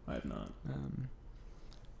Hawkeye? No, I have not.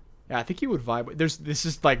 Yeah, I think you would vibe. This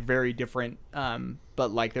is like very different,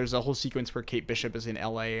 but like there's a whole sequence where Kate Bishop is in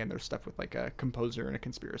LA and there's stuff with like a composer and a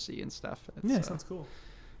conspiracy and stuff. Sounds cool.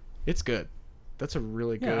 It's good. That's a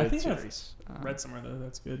really good I think series. I've read somewhere though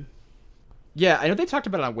that's good. Yeah, I know they talked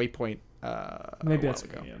about it on Waypoint. Maybe that's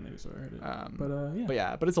ago. Yeah, maybe so I heard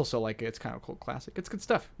it. But it's also like it's kind of a cult classic. It's good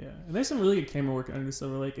stuff. Yeah, and there's some really good camera work under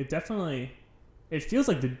Silver Lake. It feels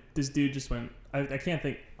like this dude just went. I can't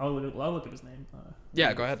think. I'll look at his name.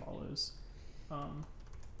 Yeah, go ahead. Follows.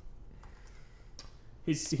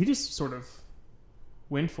 He just sort of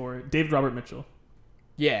went for it. David Robert Mitchell.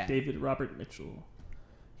 Yeah. David Robert Mitchell.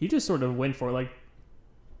 He just sort of went for it. Like,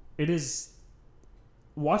 it is.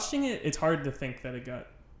 Watching it, it's hard to think that it got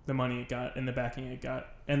the money it got and the backing it got.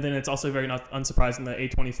 And then it's also very not unsurprising that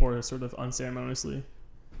A24 sort of unceremoniously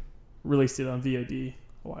released it on VOD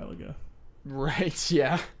a while ago. Right,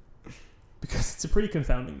 yeah. Because it's a pretty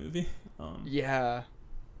confounding movie. Yeah.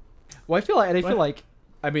 Well, I feel like,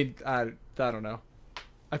 I mean, I don't know.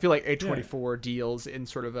 I feel like A24 deals in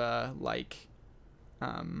sort of a, like,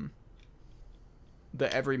 the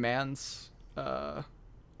everyman's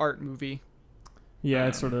art movie. Yeah,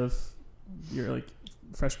 it's sort of your, like,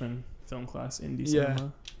 freshman film class indie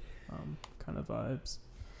cinema kind of vibes.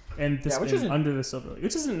 And this is Under the Silver Lake,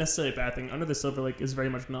 which isn't necessarily a bad thing. Under the Silver Lake is very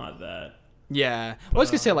much not that. Yeah, I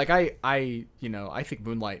was gonna say, like, I think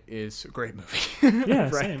Moonlight is a great movie. Yeah,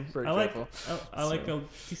 right? same. For I example. like a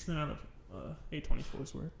decent amount of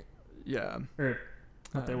A24's work. Yeah, or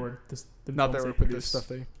not their work. Not their work, but the stuff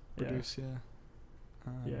they produce.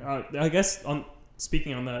 Yeah. I guess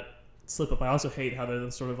speaking on that slip up, I also hate how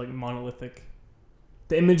they're sort of like monolithic.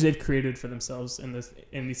 The image they've created for themselves in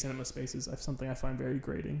these cinema spaces is something I find very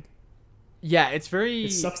grating. Yeah, it's very.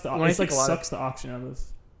 It sucks the auction out of.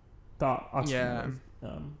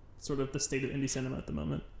 Sort of the state of indie cinema at the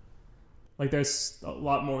moment. Like there's a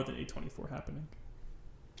lot more than A24 happening.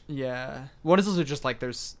 Yeah. What is also just like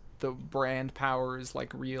there's the brand power is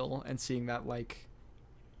like real, and seeing that, like,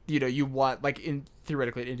 you want, like, in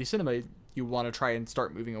theoretically indie cinema you want to try and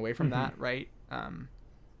start moving away from that, right? And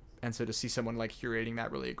so to see someone like curating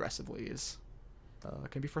that really aggressively is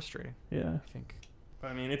can be frustrating. Yeah, I think.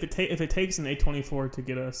 But I mean, if it takes an A24 to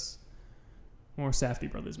get us more Safdie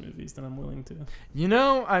Brothers movies, then I'm willing to.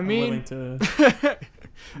 I'm willing to.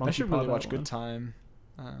 I should really watch Good Time.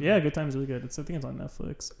 Yeah, Good Time is really good. I think it's on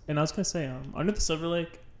Netflix. And I was gonna say, Under the Silver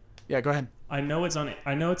Lake. Yeah, go ahead. I know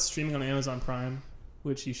it's streaming on Amazon Prime,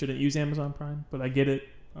 which you shouldn't use Amazon Prime, but I get it.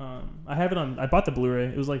 I have it on. I bought the Blu-ray.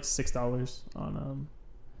 It was like $6 on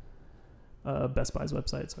Best Buy's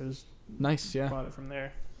website, so I just bought it from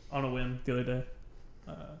there on a whim the other day.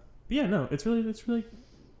 But yeah, no, it's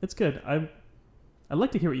good. I'd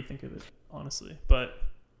like to hear what you think of it, honestly, but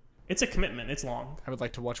it's a commitment. It's long. I would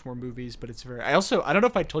like to watch more movies, but it's very. I don't know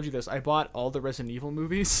if I told you this. I bought all the Resident Evil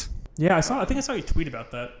movies. Yeah, I think I saw you tweet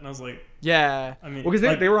about that, and I was like, yeah. I mean, because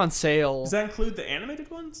they were on sale. Does that include the animated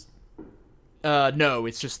ones? No,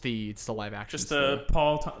 it's just the live action. Just the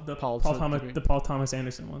Paul Thomas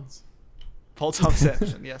Anderson ones. Paul Thomas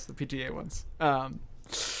Anderson, yes, the PTA ones.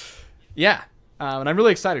 Yeah, and I'm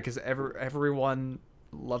really excited because everyone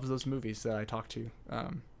loves those movies that I talk to.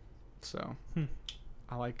 So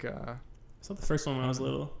I like. I saw the first one when I was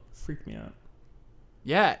little. Freaked me out.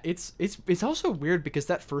 Yeah, it's also weird because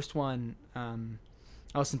that first one,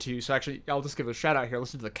 I listened to, so actually, I'll just give a shout out here. I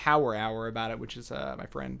listened to the Cower Hour about it, which is my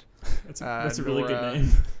friend. That's a really good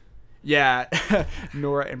name. Yeah,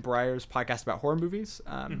 Nora and Briar's podcast about horror movies.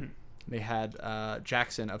 They had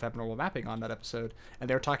Jackson of Abnormal Mapping on that episode, and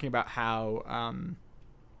they were talking about how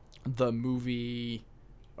the movie,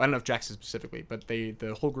 I don't know if Jackson specifically, but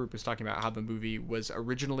the whole group was talking about how the movie was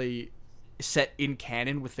originally set in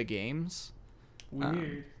canon with the games.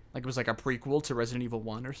 Weird. Like it was like a prequel to Resident Evil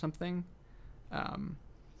 1 or something. And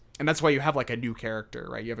that's why you have like a new character,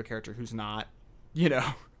 right? You have a character who's not,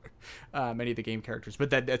 many of the game characters, but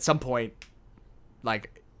then at some point,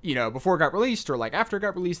 like, before it got released or like after it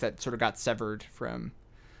got released, that sort of got severed from,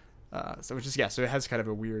 so it has kind of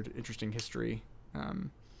a weird, interesting history,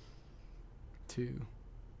 too.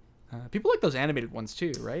 People like those animated ones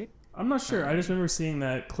too, right? I'm not sure. I just remember seeing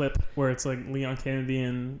that clip where it's like Leon Kennedy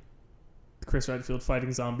and Chris Redfield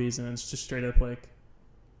fighting zombies, and it's just straight up like,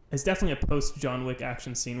 it's definitely a post John Wick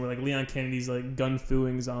action scene where like Leon Kennedy's like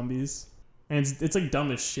gun-fooing zombies, and it's like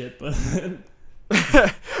dumb as shit, but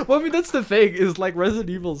well, I mean, that's the thing, is like Resident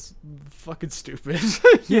Evil's fucking stupid.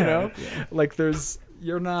 Yeah. Like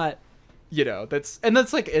you're not,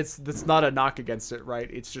 that's like, that's not a knock against it, right?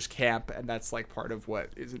 It's just camp, and that's like part of what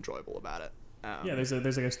is enjoyable about it. Yeah, there's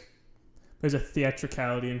a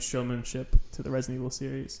theatricality and showmanship to the Resident Evil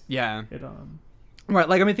series. Yeah. Right,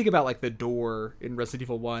 like, I mean, think about like the door in Resident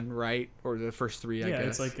Evil 1, right? Or the first three, I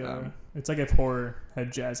guess. Yeah, it's like if horror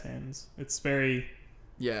had jazz hands. It's very...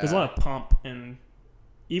 Yeah. There's a lot of pomp, and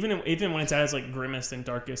even when it's at its like grimmest and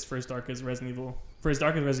darkest, for as dark as Resident Evil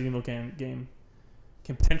game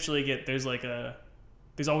can potentially get, there's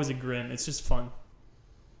always a grin. It's just fun.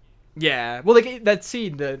 Yeah. Well, like that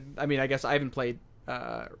scene, I guess I haven't played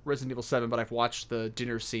Resident Evil 7, but I've watched the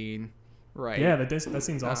dinner scene, right? Yeah, that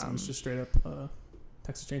scene's awesome. It's just straight up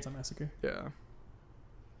Texas Chainsaw Massacre. Yeah.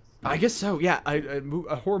 I guess so. Yeah,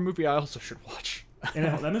 a horror movie I also should watch. And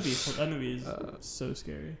that movie is so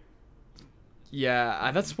scary.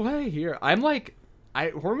 Yeah, that's what I hear. I'm like,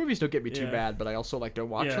 horror movies don't get me too bad, but I also like don't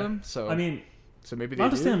watch them. So I mean, so maybe they I'll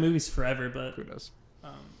do. just stay on movies forever, but Who knows?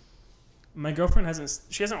 My girlfriend hasn't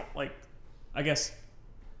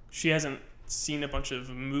seen a bunch of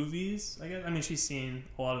movies. I mean, she's seen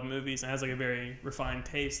a lot of movies and has like a very refined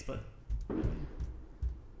taste, but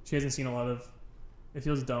she hasn't seen a lot of. It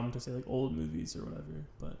feels dumb to say like old movies or whatever,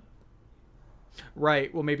 but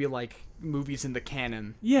right. Well, maybe like movies in the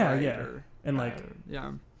canon. Yeah, right? yeah, and like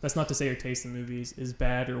yeah. That's not to say her taste in movies is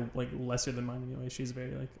bad or like lesser than mine anyway. She's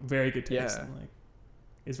very good taste and like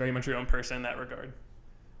is very much her own person in that regard.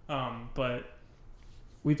 But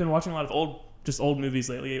we've been watching a lot of old movies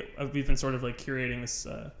lately. We've been sort of like curating this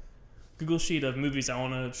Google sheet of movies I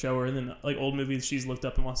want to show her, and then like old movies she's looked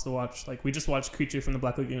up and wants to watch. Like we just watched Creature from the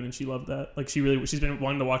Black Lagoon, and she loved that. Like she's been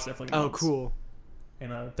wanting to watch that for like months. Oh, cool.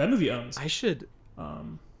 And that movie owns. I should.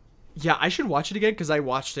 Yeah, I should watch it again because I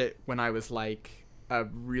watched it when I was like a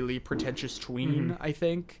really pretentious tween, I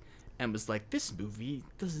think, and was like, this movie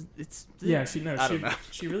doesn't. It's yeah. She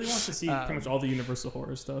really wants to see pretty much all the Universal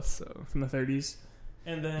horror stuff from the 30s.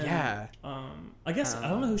 And then I guess I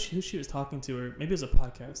don't know who she was talking to, or maybe it was a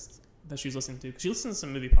podcast that she was listening to. She listens to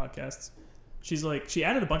some movie podcasts. She's like, she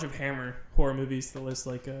added a bunch of Hammer horror movies to the list,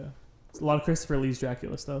 like a lot of Christopher Lee's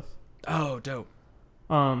Dracula stuff. Oh, dope.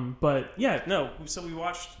 But yeah, no. So we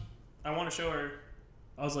watched. I want to show her.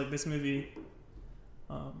 I was like, this movie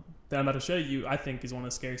that I'm about to show you, I think is one of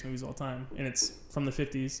the scariest movies of all time, and it's from the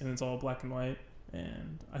 50s, and it's all black and white,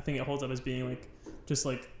 and I think it holds up as being like just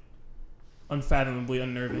like unfathomably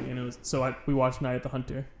unnerving. And it was we watched Night at the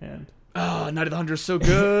Hunter, and Night at the Hunter is so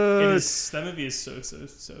good. That movie is so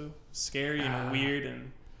scary and weird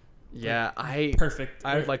and perfect.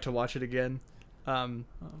 I would like to watch it again.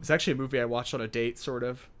 It's actually a movie I watched on a date, sort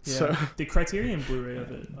of. Yeah. So the Criterion Blu-ray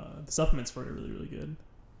of it, the supplements for it are really, really good.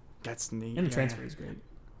 That's neat. And the transfer is great.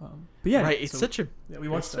 But yeah, right. It's we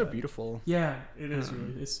watched it's so beautiful. Yeah, it is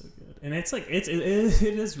really. It's so good, and it's like it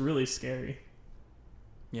is really scary.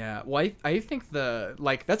 Yeah, well, I think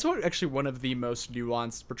that's actually one of the most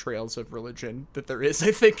nuanced portrayals of religion that there is,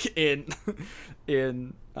 I think, in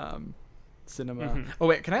cinema. Mm-hmm. Oh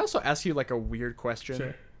wait, can I also ask you like a weird question?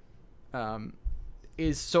 Sure.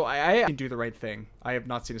 I can Do the Right Thing. I have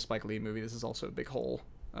not seen a Spike Lee movie. This is also a big hole.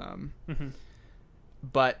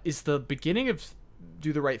 But is the beginning of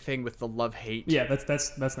Do the Right Thing with the love-hate? Yeah,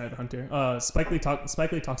 that's Night at the Hunter. Spike Lee talks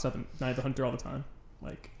about Night at the Hunter all the time.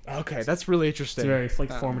 Like, okay, that's really interesting. It's a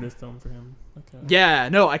very formative film for him. Yeah,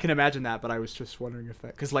 no, I can imagine that, but I was just wondering if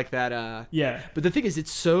that, because like that. Yeah. But the thing is,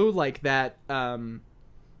 it's so like that.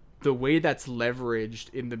 the way that's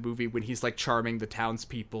leveraged in the movie when he's like charming the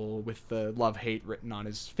townspeople with the love-hate written on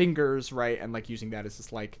his fingers, right? And like using that as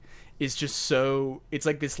this like is just so, it's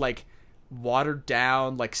like this like watered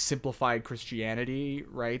down, like simplified Christianity,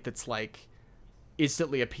 right? That's like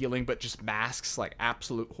instantly appealing, but just masks like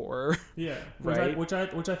absolute horror. Yeah, right. Which I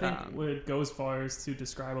think would go as far as to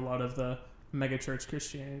describe a lot of the megachurch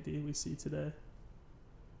Christianity we see today.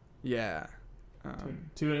 Yeah.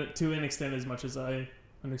 To an extent, as much as I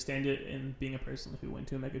understand it, in being a person who went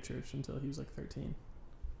to a megachurch until he was like 13.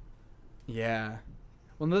 Yeah.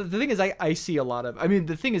 Well, the thing is, I see a lot of. I mean,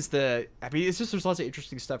 the thing is it's just there's lots of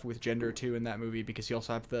interesting stuff with gender too in that movie, because you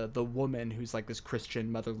also have the woman who's like this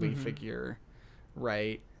Christian motherly figure,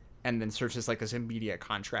 right? And then serves as like this immediate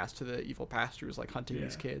contrast to the evil pastor who's like hunting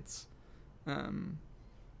these kids.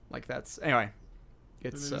 Like that's anyway.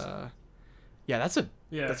 It's that's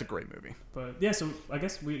a great movie. But yeah, so I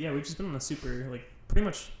guess we've just been on a super like pretty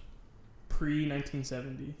much pre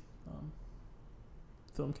 1970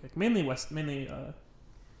 film kick, mainly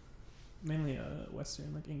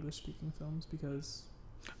Western, like English speaking films, because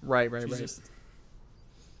right just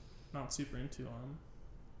not super into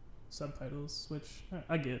subtitles, which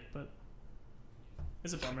I get, but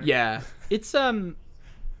it's a bummer. Yeah, it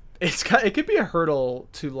could be a hurdle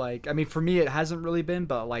to like. I mean, for me, it hasn't really been,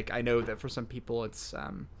 but like I know that for some people, it's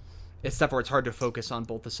stuff where it's hard to focus on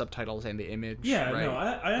both the subtitles and the image. Yeah, right? no,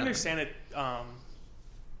 I understand it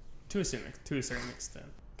to a certain extent.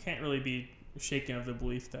 Can't really be shaken of the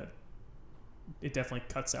belief that it definitely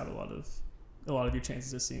cuts out a lot of your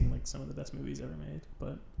chances of seeing like some of the best movies ever made.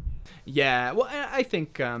 But yeah, well, I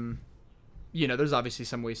think there's obviously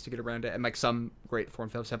some ways to get around it, and like some great foreign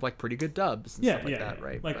films have like pretty good dubs and stuff like that,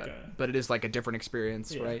 right? Like, but it is like a different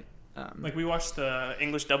experience, right? Like we watched the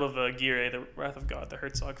English dub of Aguirre, The Wrath of God, the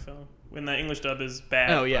Herzog film. When the English dub is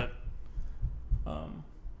bad, but,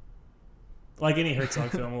 like any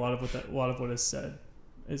Herzog film, a lot of what is said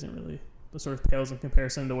isn't really the sort of pales in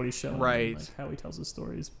comparison to what he's showing, right? And, like how he tells his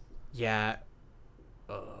stories. Yeah.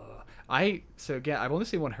 I've only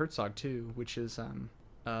seen one Herzog too, which is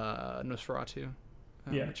Nosferatu.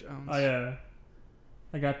 Which owns. I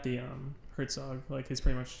got the Herzog, like his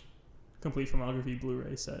pretty much complete filmography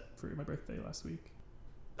Blu-ray set for my birthday last week.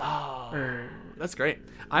 Oh, that's great.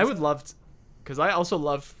 I would love to, because I also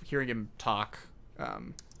love hearing him talk.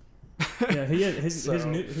 Yeah, his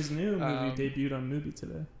new movie debuted on Mubi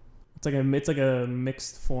today. It's like a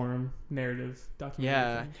mixed form narrative documentary.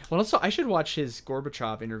 Yeah. Thing. Well, also I should watch his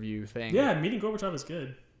Gorbachev interview thing. Yeah, meeting Gorbachev is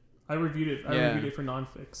good. I reviewed it. I reviewed it for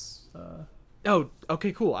Nonfix. Oh,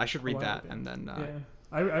 okay, cool. I should read that and then.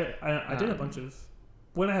 I did a bunch of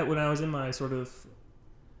when I was in my sort of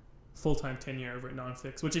full-time tenure over at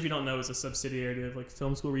Nonfix, which if you don't know is a subsidiary of like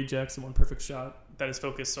Film School Rejects and One Perfect Shot that is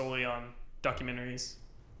focused solely on documentaries.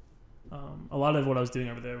 A lot of what I was doing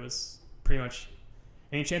over there was pretty much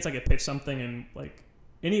any chance I could pitch something, and like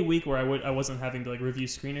any week where I wasn't having to like review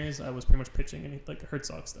screeners, I was pretty much pitching any like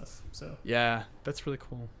Herzog stuff. So yeah, that's really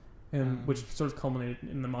cool. And which sort of culminated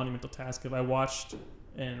in the monumental task of I watched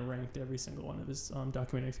and ranked every single one of his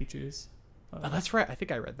documentary features. Oh, that's right. I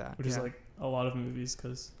think I read that. Which is like a lot of movies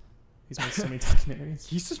because he's made so many documentaries.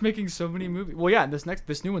 He's just making so many movies. Well, yeah, and this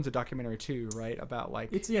new one's a documentary too, right? About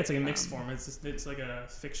like it's like a mixed form. It's like a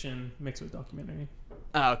fiction mixed with documentary.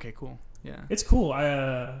 Oh, okay, cool. Yeah, it's cool.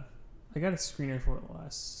 I got a screener for it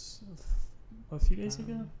a few days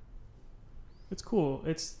ago. It's cool.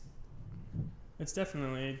 It's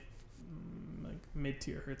definitely like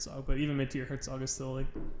mid-tier Herzog, but even mid-tier Herzog is still like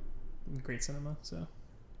great cinema. So,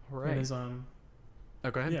 right. His, oh,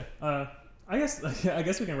 go ahead. Yeah. I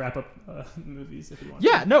guess we can wrap up movies if you want.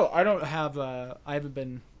 Yeah. No, I don't have. I haven't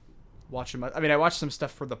been watching much. I mean, I watched some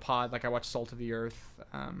stuff for the pod. Like I watched Salt of the Earth.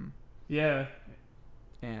 Yeah.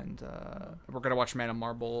 And we're gonna watch Man of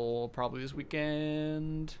Marble probably this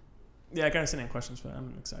weekend. Yeah, I gotta send in questions for that.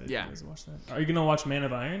 I'm excited for you guys to watch that. Are you gonna watch Man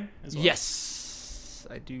of Iron as well? Yes,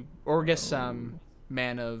 I do. Or I guess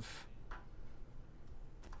Man of.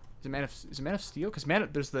 Is it Man of Steel? Because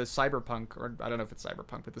there's the cyberpunk, or I don't know if it's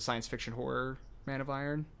cyberpunk, but the science fiction horror Man of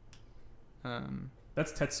Iron.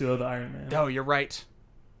 That's Tetsuo the Iron Man. Oh, you're right.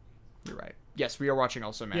 You're right. Yes, we are watching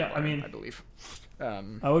also Man of Iron, I believe.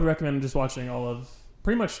 I would recommend just watching all of,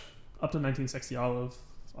 pretty much up to 1960, all of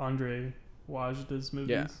Andre Wajda's movies.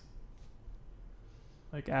 Yeah.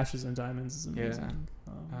 Like Ashes and Diamonds is amazing.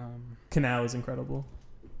 Yeah. Canal is incredible.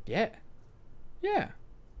 Yeah. Yeah.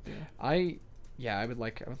 I would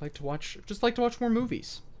like to watch more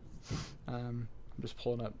movies. I'm just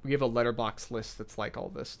pulling up. We have a letterbox list that's like all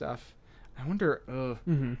this stuff. I wonder.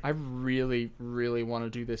 I really, really want to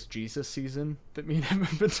do this Jesus season that me and him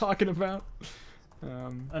have been talking about.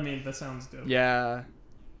 I mean, that sounds dope. Yeah.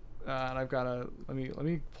 And I've got a let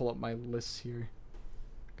me pull up my lists here,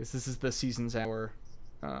 because this is the season's hour.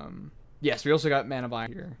 Yes, we also got Man of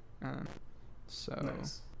Iron here. So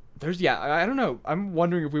Nice. there's I don't know. I'm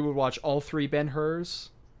wondering if we would watch all three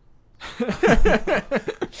Ben-Hurs.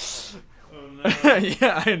 Oh no.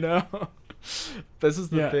 Yeah, I know. This is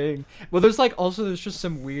the Yeah. thing. Well, there's just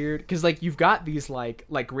some weird, because like you've got these like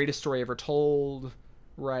Greatest Story Ever Told,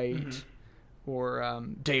 right? Mm-hmm. Or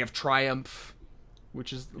Day of Triumph,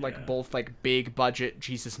 which is like Yeah. both like big budget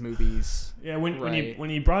Jesus movies. Yeah, when Right.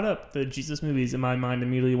 you brought up the Jesus movies, in my mind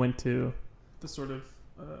immediately went to the sort of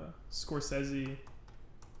Scorsese,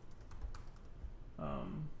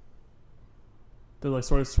 the like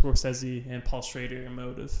sort of Scorsese and Paul Schrader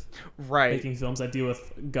mode of Right. making films that deal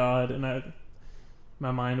with God, and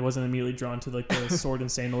my mind wasn't immediately drawn to like the sword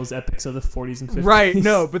and sandals epics of the 40s and 50s. Right.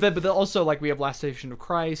 No, but then also like we have Last Station of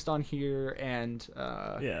Christ on here, and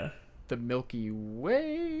Yeah. the Milky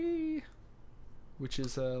Way, which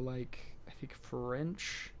is like I think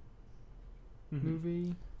French Mhm.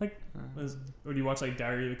 movie. Like, Uh, or do you watch like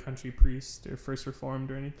Diary of a Country Priest or First Reformed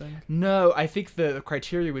or anything? No, I think the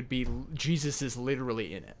criteria would be Jesus is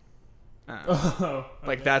literally in it. Oh,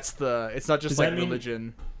 Like okay. that's it's not just Does like that mean-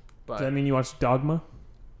 religion, but Does that mean you watch Dogma?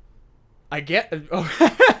 I get. Oh,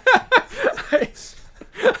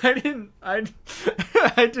 I didn't. I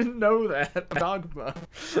didn't know that. Dogma.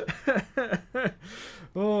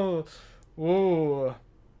 Oh, whoa.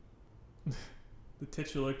 The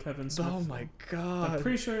titular Kevin Smith. Oh my I'm god.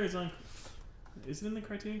 pretty sure it's on. Is it in the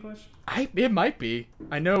Criterion Collection? It might be.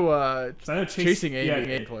 I know. 'Cause I know Chasing Amy yeah,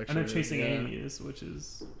 Amy I Collection know is, Chasing yeah. Amy is, which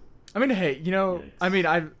is. I mean, hey, Yikes. I mean,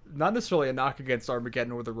 I'm not necessarily a knock against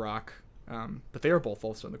Armageddon or The Rock, but they are both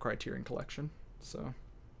also in the Criterion Collection. So.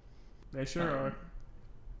 They sure are.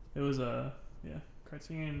 It was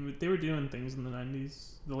Criterion. They were doing things in the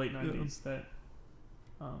 90s, the late 90s that.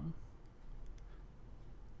 I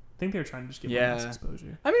think they were trying to just get more mass Yeah.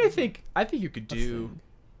 exposure. I mean, I think you could That's the do. thing.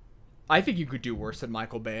 I think you could do worse than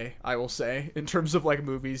Michael Bay, I will say, in terms of like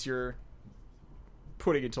movies you're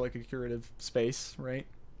putting into like a curative space, right?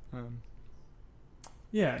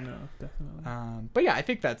 Yeah, no, definitely. But yeah, I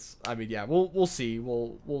think that's. I mean, yeah, we'll see.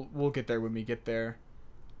 We'll get there when we get there.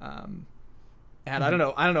 And I don't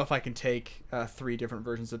know if I can take 3 different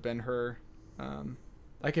versions of Ben-Hur.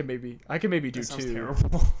 I can maybe do That sounds 2,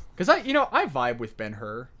 terrible. because I vibe with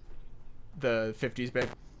Ben-Hur, the 50s Ben.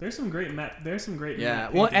 There's some great Yeah,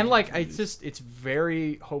 matte well, and paintings like in movies. it's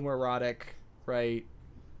very homoerotic, right?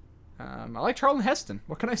 I like Charlton Heston.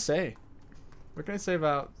 What can I say? What can I say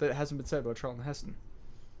about that hasn't been said about Charlton Heston?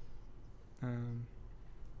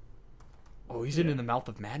 Oh, he's in Yeah. The Mouth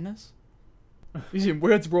of Madness. He's in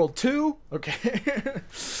Where's World 2. Okay.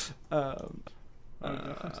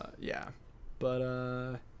 Yeah,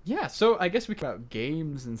 but yeah. So I guess we can talk about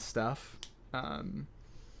games and stuff.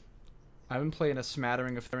 I've been playing a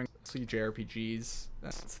smattering of JRPGs.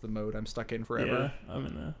 That's the mode I'm stuck in forever. Yeah, I'm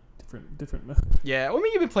in a different mode. Yeah, well, I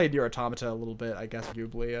mean, you've been playing Nier Automata a little bit, I guess,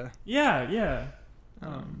 arguably. Yeah.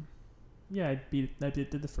 Um, Yeah, I did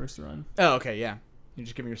the first run. oh, okay, yeah. You're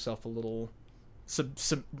just giving yourself a little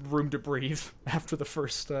some room to breathe after the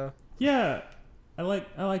first. Yeah, I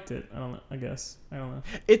liked it. I guess I don't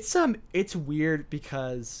know. It's weird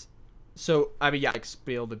because, so I mean, yeah, I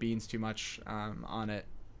spill the beans too much on it.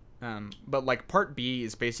 But like part B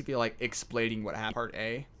is basically like explaining what happened. Part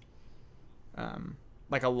A.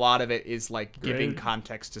 Like a lot of it is like giving Great.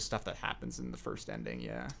 context to stuff that happens in the first ending.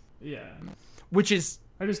 Yeah. Yeah, Which is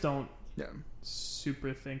I just don't yeah.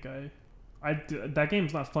 super think that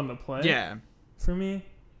game's not fun to play. Yeah. For me,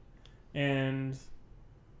 and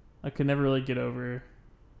I could never really get over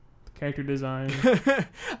the character design.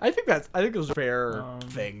 I think those are fair Um,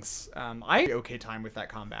 things. I had okay time with that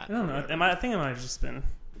combat. I don't know. I think I might have just been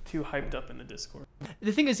too hyped up in the Discord.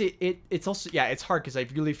 The thing is, it's also it's hard because I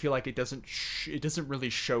really feel like it doesn't really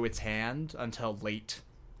show its hand until late.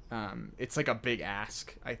 It's like a big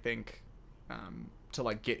ask, I think, to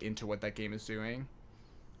like get into what that game is doing,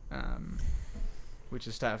 which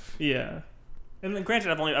is tough. Yeah, and then, granted,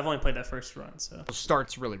 I've only played that first run, so It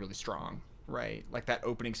starts really, really strong, right? Like that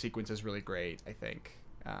opening sequence is really great, I think.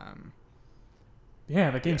 yeah,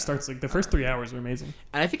 that game Yeah. starts like the first 3 hours are amazing.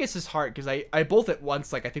 And I think it's just hard because I both at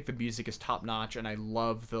once, like, I think the music is top notch and I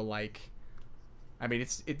love the, like, I mean,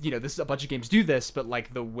 this is a bunch of games do this, but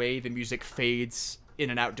like the way the music fades in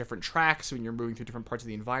and out different tracks when you're moving through different parts of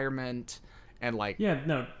the environment, and like Yeah,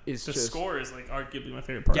 no, is the just score is like arguably my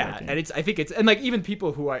favorite part. of yeah, that game. and I think it's and like even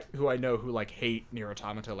people who I know who like hate Nier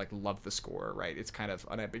Automata like love the score, right? It's kind of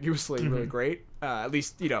unambiguously really great, at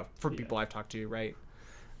least for people I've talked to, right?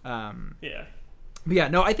 Yeah, But yeah,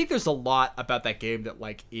 no, I think there's a lot about that game that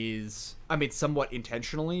like is, I mean, somewhat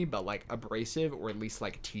intentionally, but like abrasive or at least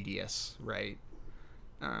like tedious, right?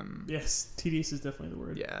 Yes, tedious is definitely the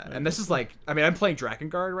word. Yeah, and this is like, I mean, I'm playing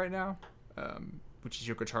Drakengard right now, which is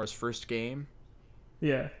Yoko Taro's first game.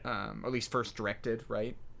 Yeah. Or at least first directed,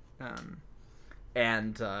 right?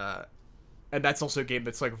 And that's also a game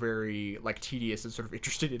that's like very like tedious and sort of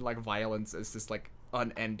interested in like violence as this like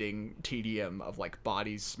unending tedium of like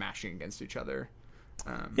bodies smashing against each other.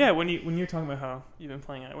 Yeah, when you're talking about how you've been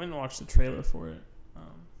playing it, I went and watched the trailer for it.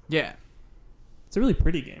 Yeah, it's a really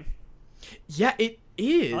pretty game. Yeah, it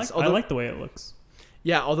is. I like the way it looks.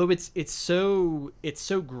 Yeah, although it's so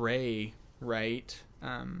gray, right?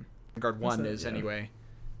 Guard 1 is anyway.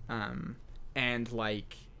 And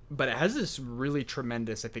like, but it has this really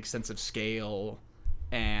tremendous, I think, sense of scale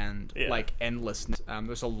and like endlessness.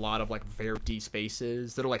 There's a lot of like very deep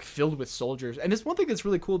spaces that are like filled with soldiers, and it's one thing that's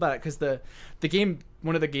really cool about it because the game,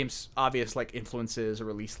 one of the game's obvious like influences, or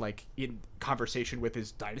at least like in conversation with,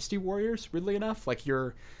 is Dynasty Warriors. Weirdly enough, like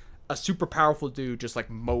you're a super powerful dude just like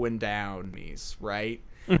mowing down enemies, right?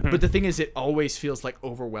 But the thing is, it always feels like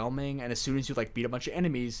overwhelming, and as soon as you like beat a bunch of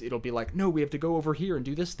enemies, it'll be like, no, we have to go over here and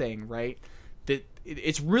do this thing, right? That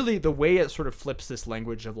it's really the way it sort of flips this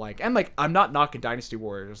language of like, and like, I'm not knocking Dynasty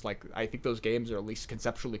Warriors, like I think those games are at least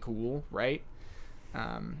conceptually cool, right?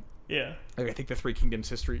 Yeah, like I think the Three Kingdoms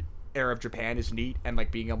history era of Japan is neat, and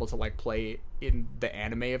like being able to like play in the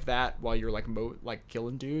anime of that while you're like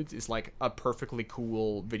killing dudes is like a perfectly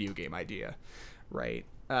cool video game idea, right?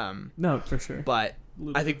 No, for sure. But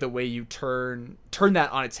I think the way you turn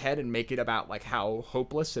that on its head and make it about like how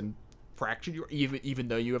hopeless and fractured you are, even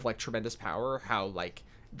though you have like tremendous power, how like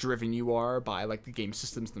driven you are by like the game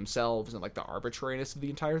systems themselves and like the arbitrariness of the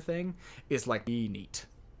entire thing, is like neat.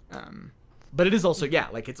 But it is also, yeah,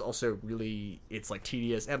 like it's also really, it's like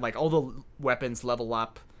tedious, and like all the weapons level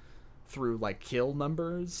up through like kill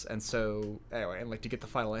numbers, and so anyway, and like to get the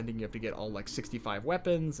final ending you have to get all like 65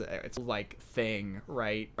 weapons. It's like thing,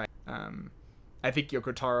 right? I think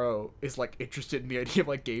Yoko Taro is like interested in the idea of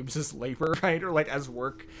like games as labor, right? Or like as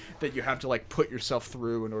work that you have to like put yourself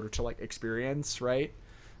through in order to like experience, right?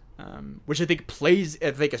 Which I think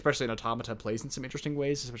especially in Automata plays in some interesting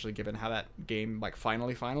ways, especially given how that game like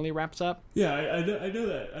finally wraps up. Yeah, I know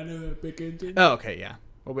that big ending. Oh, okay, yeah.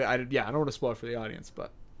 Well, I don't want to spoil it for the audience,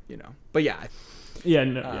 but you know, but yeah. Yeah,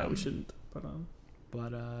 no, we shouldn't.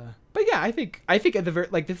 But yeah, I think at the very,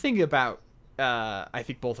 like, the thing about I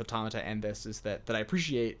think both Automata and this is that I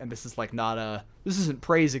appreciate, and this is like this isn't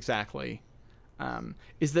praise exactly,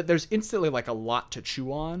 is that there's instantly like a lot to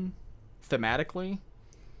chew on thematically,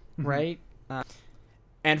 right?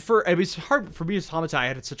 And it was hard for me as Automata. I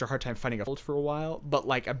had such a hard time finding a fold for a while, but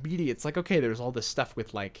like immediately it's like, okay, there's all this stuff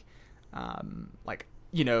with like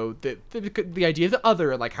you know, the idea of the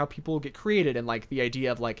other, and like how people get created, and like the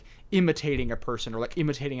idea of like imitating a person, or like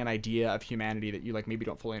imitating an idea of humanity that you like maybe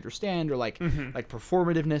don't fully understand, or like like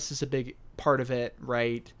performativeness is a big part of it,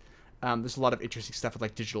 right? There's a lot of interesting stuff with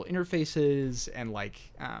like digital interfaces, and like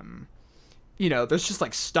you know, there's just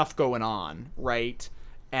like stuff going on, right?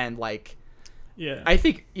 And like, yeah, I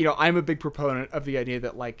think, you know, I'm a big proponent of the idea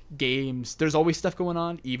that like games, there's always stuff going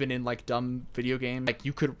on, even in like dumb video games. Like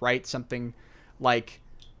you could write something like,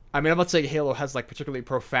 I mean, I'm not saying Halo has like particularly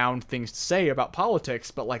profound things to say about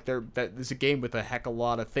politics, but like there's a game with a heck of a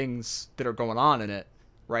lot of things that are going on in it,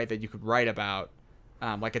 right? That you could write about.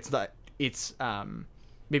 Like it's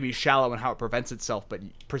maybe shallow in how it presents itself, but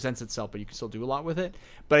you can still do a lot with it.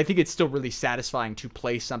 But I think it's still really satisfying to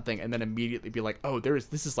play something and then immediately be like, oh,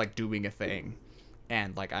 this is like doing a thing,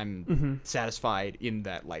 and like I'm satisfied in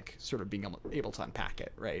that, like sort of being able to unpack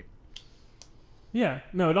it, right? Yeah,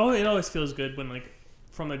 no, it always feels good when like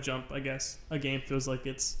from the jump, I guess, a game feels like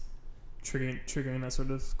it's triggering that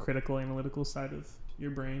sort of critical analytical side of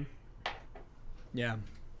your brain. Yeah.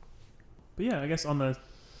 But yeah, I guess on the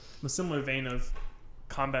similar vein of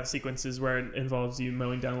combat sequences where it involves you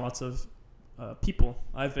mowing down lots of people,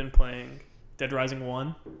 I've been playing Dead Rising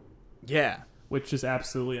 1. Yeah. Which just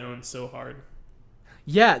absolutely owns so hard.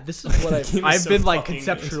 Yeah, this is what I've been like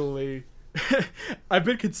conceptually. I've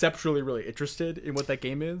been conceptually really interested in what that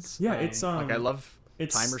game is. Yeah, it's like I love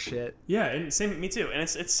timer shit. Yeah, and same me too. And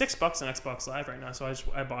it's $6 on Xbox Live right now, so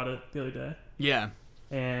I bought it the other day. Yeah.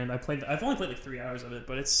 And I've only played like 3 hours of it,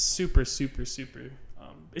 but it's super super super.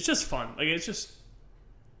 It's just fun. Like it's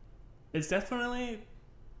definitely.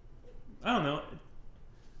 I don't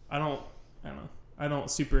know. I don't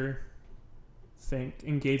super think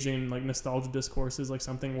engaging like nostalgia discourse is like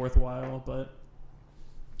something worthwhile, but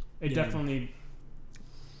it definitely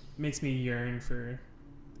makes me yearn for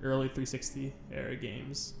early 360 era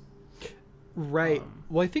games. Right.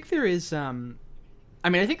 Well, I think there is. I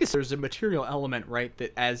mean, I think there's a material element, right?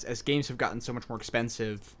 That as games have gotten so much more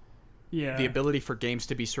expensive, the ability for games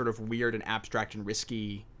to be sort of weird and abstract and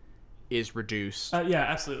risky is reduced. Yeah,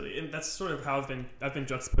 absolutely, and that's sort of how I've been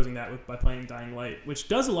juxtaposing that by playing Dying Light, which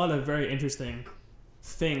does a lot of very interesting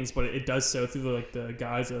things, but it does so through the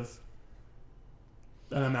guise of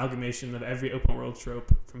an amalgamation of every open world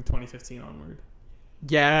trope from 2015 onward.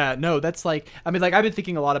 Yeah, no, that's I've been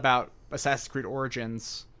thinking a lot about Assassin's Creed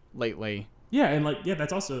Origins lately. Yeah, and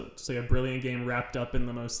that's also just a brilliant game wrapped up in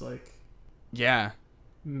the most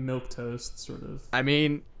milquetoast sort of. I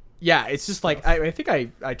mean, yeah, it's just I think I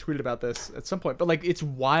tweeted about this at some point, but it's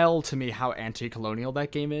wild to me how anti-colonial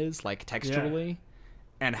that game is, textually,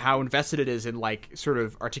 and how invested it is in sort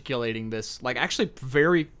of articulating this actually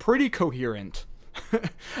pretty coherent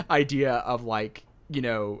idea of I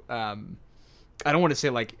don't want to say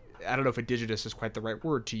I don't know if indigenous is quite the right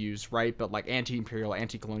word to use, right? But anti-imperial,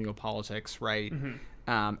 anti-colonial politics, right?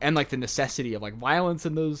 Mm-hmm. And the necessity of violence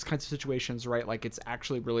in those kinds of situations, right? It's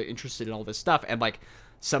actually really interested in all this stuff, and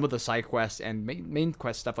some of the side quests and main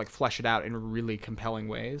quest stuff flesh it out in really compelling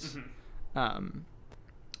ways. Mm-hmm.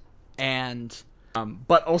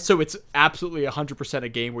 But also it's absolutely 100% a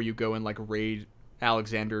game where you go and raid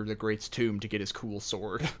Alexander the Great's tomb to get his cool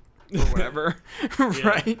sword. Or whatever,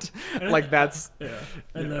 right? That's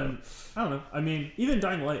and then I don't know. I mean, even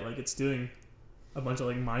Dying Light, it's doing a bunch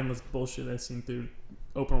of mindless bullshit I've seen through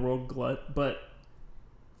open world glut, but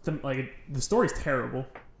the story's terrible.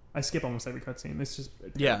 I skip almost every cutscene. It's just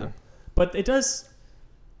terrible. But it does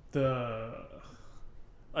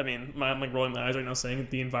I mean, I'm rolling my eyes right now saying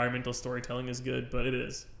the environmental storytelling is good, but it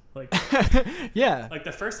is yeah.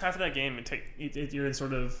 The first half of that game, you're in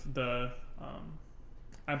sort of the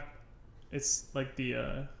it's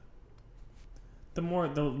the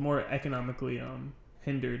more economically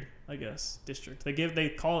hindered, I guess, district. They give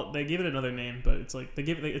it another name, but it's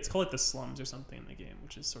it's called the slums or something in the game,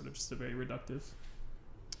 which is sort of just a very reductive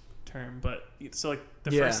term. But so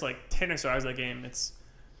first 10 or so hours of that game, it's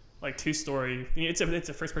 2-story. It's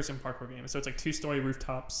a first person parkour game, so it's 2-story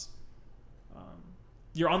rooftops.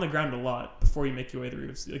 You're on the ground a lot before you make your way to the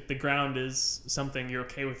roofs. The ground is something you're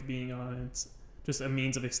okay with being on. It's just a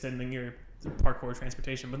means of extending your parkour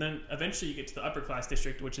transportation. But then eventually you get to the upper class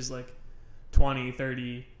district, which is 20,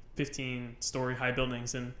 30, 15-story high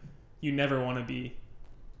buildings, and you never want to be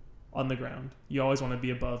on the ground. You always want to be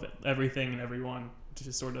above everything and everyone, which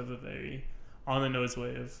is sort of a very on-the-nose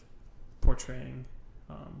way of portraying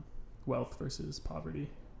wealth versus poverty.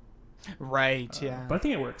 Right, yeah. But I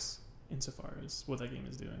think it works insofar as what that game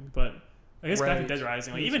is doing. But I guess back to Dead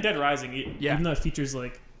Rising. Even Dead Rising, even though it features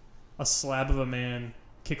a slab of a man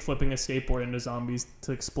kick-flipping a skateboard into zombies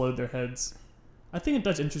to explode their heads, I think it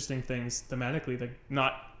does interesting things thematically,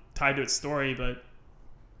 not tied to its story. But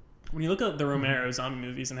when you look at the Romero zombie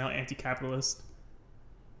movies and how anti-capitalist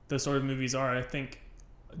those sort of movies are, I think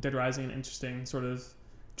Dead Rising an interesting sort of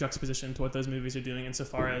juxtaposition to what those movies are doing,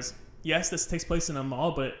 insofar as, yes, this takes place in a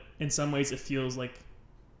mall, but in some ways it feels like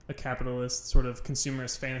a capitalist sort of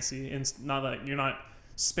consumerist fantasy. And not that you're not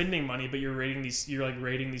spending money, but you're raiding these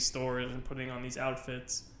stores and putting on these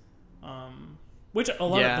outfits, which a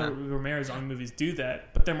lot of the Romero zombie movies do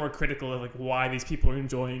that, but they're more critical of why these people are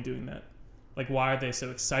enjoying doing that. Why are they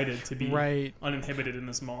so excited to be uninhibited in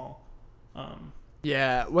this mall?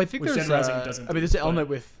 Well, I think there's Dead Rising doesn't. There's an element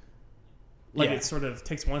with it sort of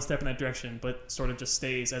takes one step in that direction, but sort of just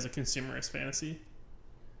stays as a consumerist fantasy,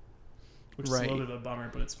 which is a little bit of a bummer,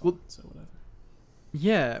 but it's fun. So whatever.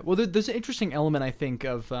 Yeah, well, there's an interesting element, I think,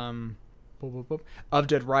 of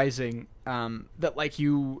Dead Rising,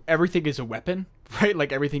 that everything is a weapon,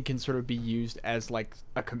 right? Everything can sort of be used as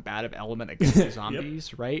a combative element against the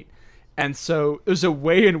zombies, right? And so there's a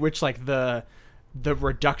way in which the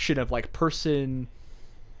reduction of person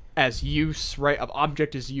as use, right, of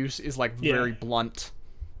object as use is very blunt,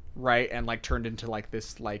 right, and turned into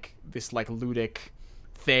this ludic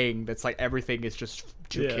thing that's everything is just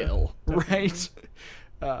to kill, right?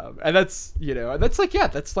 And that's that's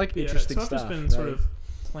interesting stuff. So I've just been sort of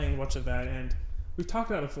playing much of that, and we've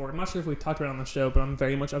talked about it before. I'm not sure if we talked about it on the show, but I'm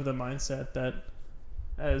very much of the mindset that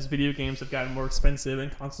as video games have gotten more expensive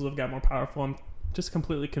and consoles have gotten more powerful, I'm just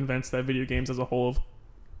completely convinced that video games as a whole,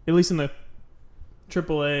 at least in the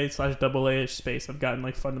AAA/AA space, have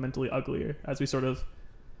gotten fundamentally uglier as we sort of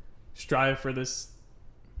strive for this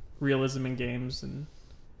realism in games and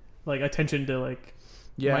attention to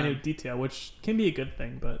minute detail, which can be a good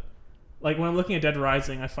thing. But when I'm looking at Dead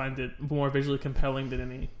Rising, I find it more visually compelling than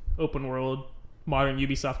any open world modern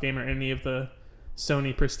Ubisoft game or any of the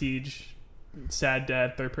Sony prestige sad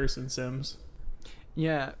dad third person sims.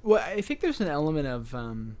 Yeah. Well, I think there's an element of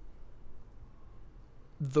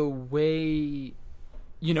the way,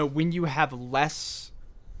 when you have less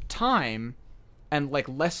time and like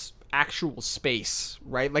less actual space,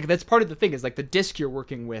 right? Like that's part of the thing is like the disk you're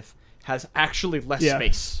working with has actually less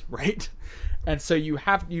space, right? And so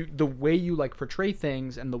the way you like portray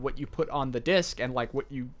things and what you put on the disc and like what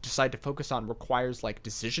you decide to focus on requires like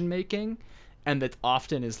decision making, and that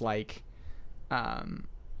often is like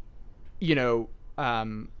you know,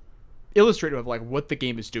 illustrative of like what the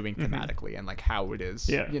game is doing thematically and like how it is,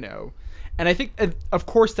 And I think, of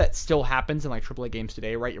course, that still happens in like AAA games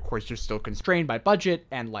today, right? Of course, you're still constrained by budget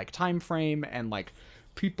and like time frame and like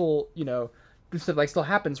people, this stuff like still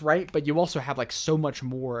happens, right? But you also have like so much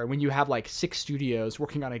more. And when you have like 6 studios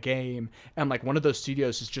working on a game, and like one of those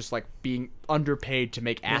studios is just like being underpaid to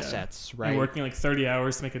make assets, right? And working like 30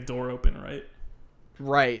 hours to make a door open, right?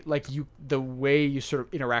 Right, like the way you sort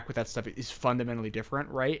of interact with that stuff is fundamentally different,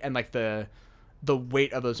 right? And like the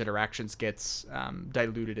weight of those interactions gets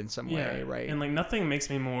diluted in some way, right? And like nothing makes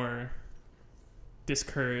me more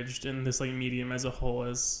discouraged in this like medium as a whole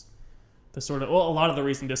as the sort of a lot of the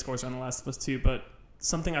recent discourse on The Last of Us 2, but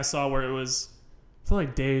something I saw where it was for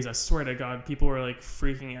like days, I swear to God, people were like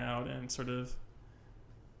freaking out and sort of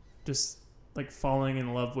just like falling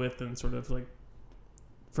in love with and sort of like,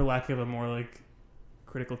 for lack of a more like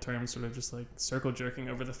critical term, sort of just like circle jerking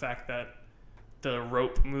over the fact that the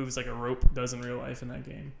rope moves like a rope does in real life in that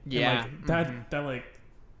game. Yeah. And like that like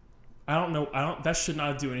I don't that should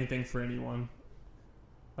not do anything for anyone.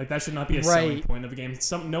 Like that should not be a selling point of a game.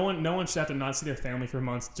 No one should have to not see their family for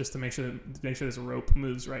months just to make sure this rope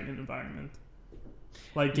moves right in an environment.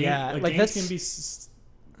 Like games can be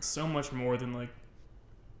so much more than like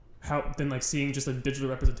seeing just a digital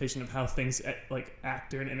representation of how things like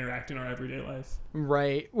act and interact in our everyday life.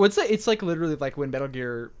 Right. Well, it's like literally like when Metal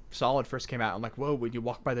Gear Solid first came out. I'm like, whoa! When you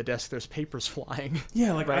walk by the desk, there's papers flying.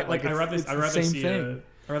 Yeah, like right? I'd rather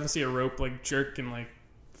see a rope like jerk and like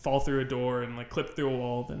fall through a door and like clip through a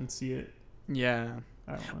wall than see it. Yeah.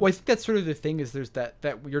 Well, I think that's sort of the thing is there's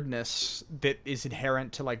that weirdness that is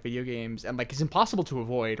inherent to like video games and like is impossible to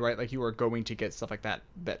avoid, right? Like you are going to get stuff like that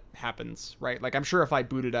happens, right? Like I'm sure if I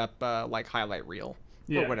booted up like highlight reel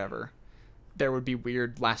or whatever, there would be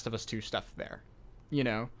weird Last of Us 2 stuff there,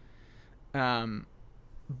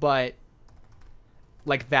 but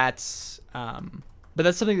like that's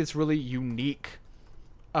something that's really unique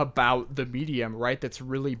about the medium, right? That's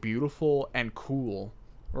really beautiful and cool.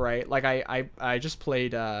 Right, like I just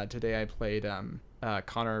played today. I played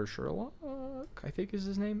Connor Sherlock, I think is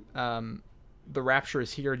his name. The Rapture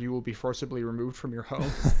is here, and you will be forcibly removed from your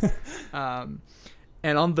home.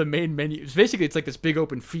 And on the main menu, it's like this big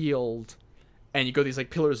open field, and you go these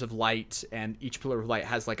like pillars of light, and each pillar of light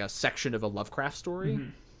has like a section of a Lovecraft story,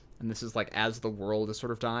 and this is like as the world is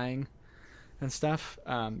sort of dying, and stuff.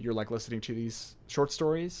 You're like listening to these short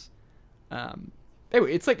stories.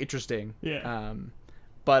 Anyway, it's like interesting. Yeah.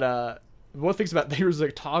 But one of the things about there's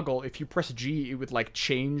a toggle. If you press G, it would like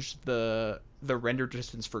change the render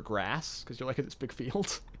distance for grass because you're like in this big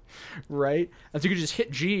field, right? And so you can just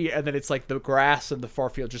hit G, and then it's like the grass and the far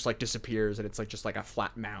field just like disappears, and it's like just like a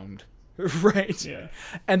flat mound, right? Yeah.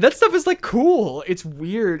 And that stuff is like cool. It's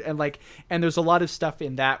weird, and like, and there's a lot of stuff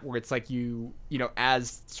in that where it's like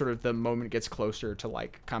as sort of the moment gets closer to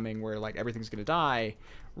like coming where like everything's gonna die.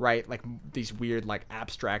 Right, like these weird like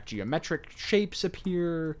abstract geometric shapes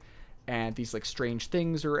appear and these like strange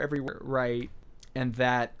things are everywhere, right? And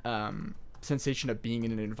that sensation of being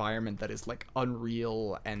in an environment that is like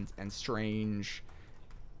unreal and strange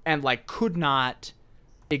and like could not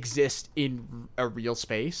exist in a real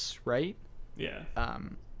space, right? Yeah.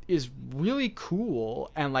 Is really cool.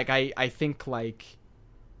 And like I think like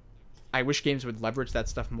I wish games would leverage that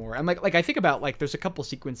stuff more. And like I think about like there's a couple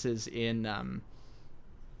sequences in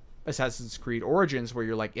Assassin's Creed Origins where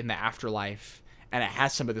you're like in the afterlife and it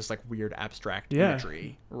has some of this like weird abstract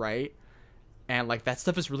imagery, right? And like that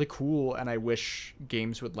stuff is really cool, and I wish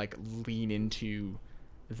games would like lean into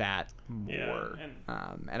that more.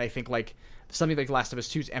 And I think like something like Last of Us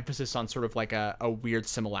 2's emphasis on sort of like a weird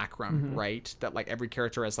simulacrum, right? That like every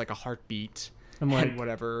character has like a heartbeat and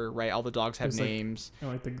whatever, right? All the dogs have names.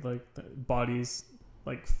 Like the bodies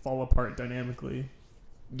like fall apart dynamically.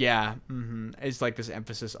 Yeah, it's like this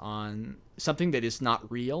emphasis on something that is not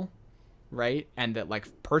real, right? And that like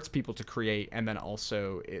hurts people to create, and then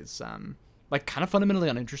also is like kind of fundamentally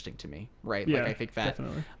uninteresting to me, right? Yeah, like I think that,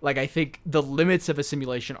 definitely. like I think the limits of a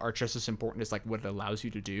simulation are just as important as like what it allows you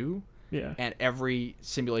to do. Yeah. And every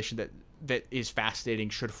simulation that is fascinating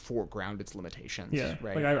should foreground its limitations. Yeah.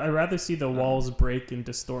 Right. Like I'd rather see the walls break and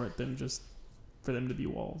distort than just for them to be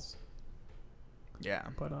walls. Yeah.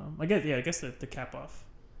 But I guess the cap off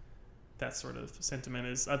that sort of sentiment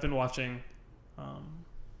is I've been watching,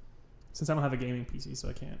 since I don't have a gaming PC, so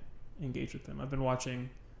I can't engage with them. I've been watching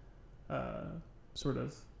sort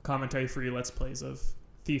of commentary-free Let's Plays of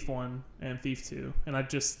Thief 1 and Thief 2, and I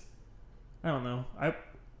don't know.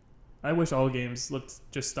 I wish all games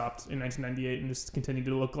just stopped in 1998 and just continued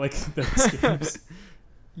to look like those games.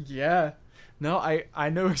 Yeah. No, I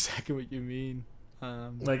know exactly what you mean.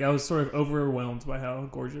 Like I was sort of overwhelmed by how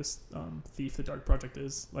gorgeous Thief: The Dark Project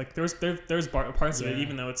is. Like there's parts of it,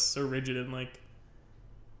 even though it's so rigid and like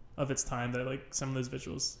of its time, that like some of those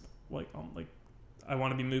visuals like I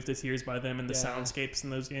want to be moved to tears by them and the soundscapes in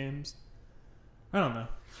those games. I don't know.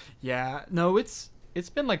 Yeah, no, it's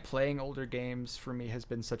been like playing older games for me has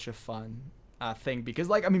been such a fun thing, because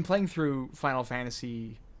like I mean playing through Final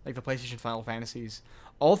Fantasy, like the PlayStation Final Fantasies,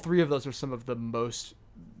 all three of those are some of the most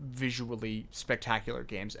visually spectacular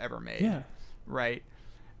games ever made. Yeah. Right.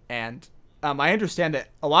 And I understand that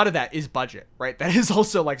a lot of that is budget, right? That is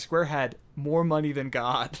also like Square had more money than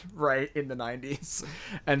God, right, in the 90s.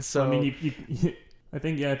 And so I mean you I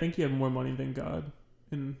think you have more money than God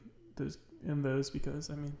in those because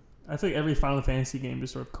I mean I think every Final Fantasy game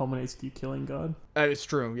just sort of culminates with you killing God. It's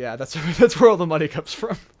true. Yeah, that's where all the money comes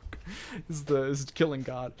from. is killing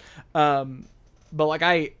God. But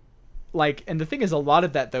and the thing is, a lot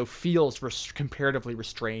of that though feels comparatively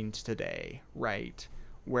restrained today, right?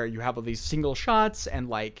 Where you have all these single shots and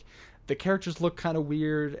like the characters look kind of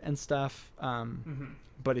weird and stuff.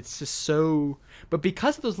 But it's just so. But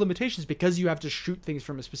because of those limitations, because you have to shoot things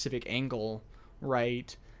from a specific angle,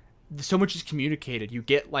 right? So much is communicated. You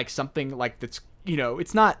get like something like that's,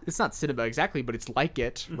 it's not cinema exactly, but it's like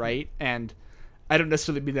it, right? And I don't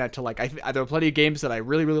necessarily mean that to like, there are plenty of games that I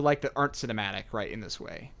really, really like that aren't cinematic, right, in this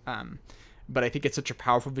way. But I think it's such a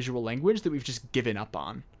powerful visual language that we've just given up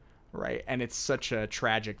on, right? And it's such a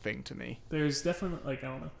tragic thing to me. There's definitely, I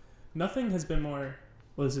don't know. Nothing has been more,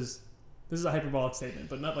 well, this is a hyperbolic statement,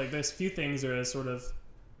 but not like, there's few things that are sort of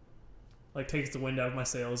like takes the wind out of my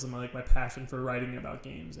sails and my passion for writing about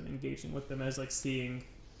games and engaging with them, as like seeing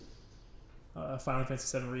Final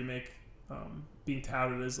Fantasy VII Remake being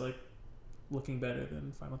touted as like looking better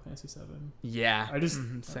than Final Fantasy VII. Yeah, I just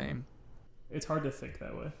same. It's hard to think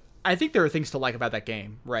that way. I think there are things to like about that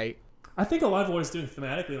game, right? I think a lot of what it's doing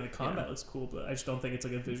thematically, like combat, looks cool, but I just don't think it's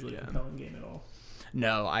like a visually compelling game at all.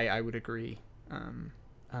 No, I would agree.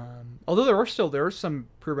 Although there are some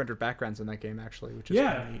pre-rendered backgrounds in that game actually, which is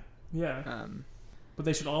kind of neat. Yeah. But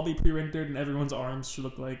they should all be pre-rendered, and everyone's arms should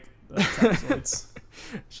look like trapezoids.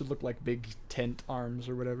 Should look like big tent arms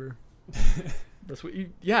or whatever. That's what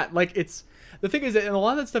like it's the thing is that, and a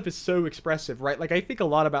lot of that stuff is so expressive, right? Like I think a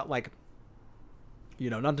lot about like,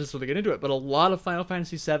 not just to get into it, but a lot of Final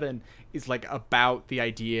Fantasy VII is like about the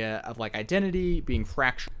idea of like identity being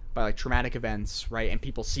fractured by like traumatic events, right? And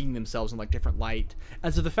people seeing themselves in like different light.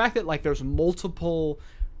 And so the fact that like there's multiple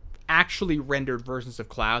actually rendered versions of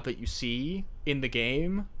Cloud that you see in the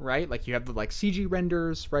game, right? Like you have the like CG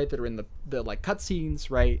renders, right, that are in the like cutscenes,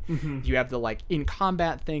 right? Mm-hmm. You have the like in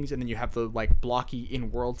combat things, and then you have the like blocky in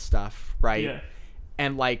world stuff, right? Yeah.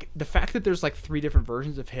 And like the fact that there's like 3 different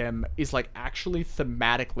versions of him is like actually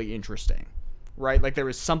thematically interesting, right? Like there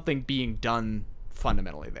is something being done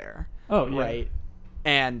fundamentally there. Oh yeah. Right.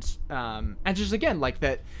 And just again like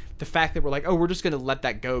that. The fact that we're like, oh, we're just going to let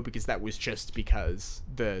that go because that was just because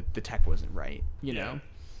the tech wasn't right,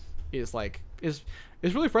 is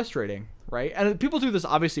really frustrating, right? And people do this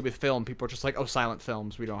obviously with film. People are just like, oh, silent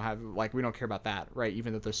films, we don't care about that, right?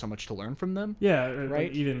 Even though there's so much to learn from them. Yeah, right.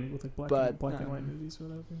 Like even with like black and white movies or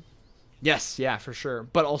whatever. Yes, yeah, for sure.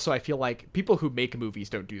 But also I feel like people who make movies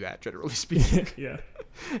don't do that, generally speaking. Yeah.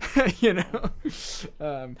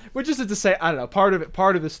 Which is to say, I don't know, part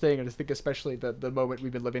of this thing, and I think especially the moment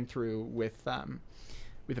we've been living through with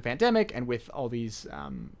the pandemic and with all these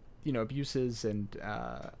abuses and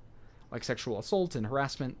like sexual assault and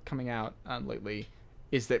harassment coming out lately,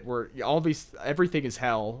 is that everything is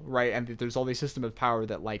hell, right? And there's all these systems of power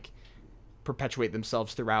that like perpetuate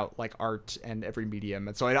themselves throughout like art and every medium.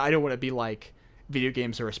 And so I don't want to be like video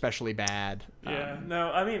games are especially bad. Yeah.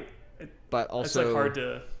 No, I mean, but also it's like hard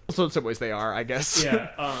to. Also, in some ways, they are, I guess.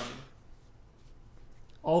 Yeah.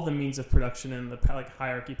 All the means of production and the like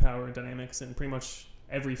hierarchy, power, and dynamics in pretty much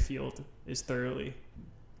every field is thoroughly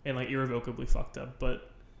and like irrevocably fucked up. But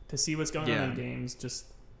to see what's going on in games, just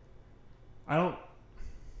I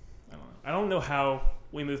don't know how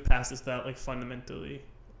we move past this without like fundamentally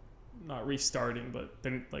not restarting. But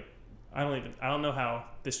then like I don't know how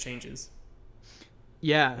this changes.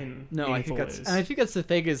 Yeah, no, I think that's the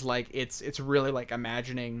thing is like it's really like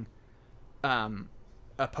imagining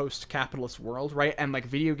a post-capitalist world, right? And like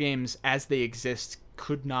video games as they exist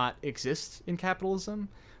could not exist in capitalism,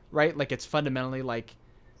 right? Like it's fundamentally like,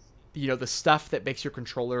 you know, the stuff that makes your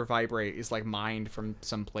controller vibrate is like mined from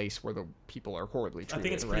some place where the people are horribly treated. I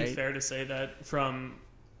think it's pretty fair to say that from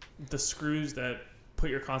the screws that put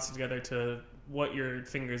your console together to what your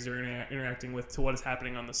fingers are interacting with to what is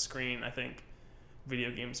happening on the screen, I think video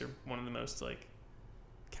games are one of the most like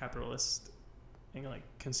capitalist and like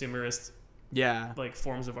consumerist like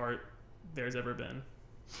forms of art there's ever been.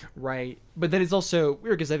 Right. But then it's also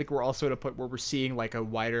weird because I think we're also at a point where we're seeing like a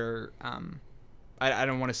wider I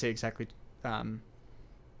don't want to say exactly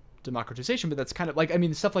democratization, but that's kind of like, I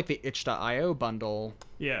mean, stuff like the itch.io bundle,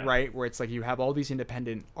 right, where it's like you have all these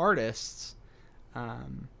independent artists,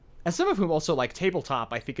 and some of whom also like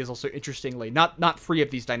tabletop, I think is also interestingly not free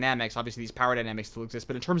of these dynamics. Obviously, these power dynamics still exist,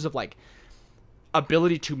 but in terms of like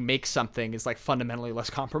ability to make something is like fundamentally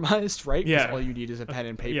less compromised, right? Because all you need is a pen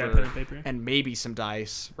and paper, and maybe some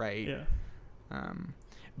dice, right?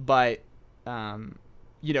 But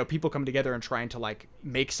you know, people come together and trying to like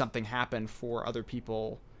make something happen for other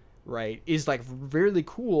people, right, is like really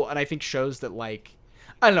cool, and I think shows that like,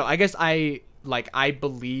 I don't know, I guess I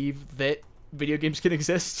believe that video games can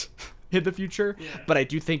exist in the future, but I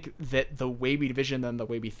do think that the way we envision them, the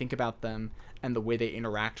way we think about them, and the way they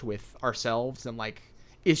interact with ourselves and like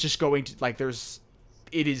is just going to like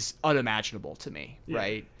it is unimaginable to me,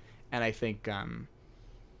 right? And I think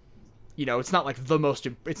you know, it's not like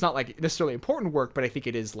it's not like necessarily important work, but I think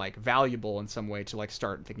it is like valuable in some way to like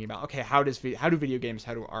start thinking about, okay, how do video games,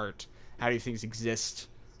 how do art, how do things exist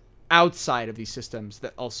outside of these systems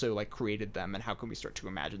that also like created them, and how can we start to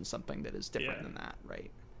imagine something that is different than that,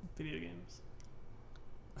 right? Video games.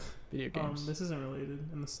 This isn't related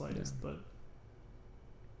in the slightest, but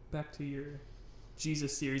back to your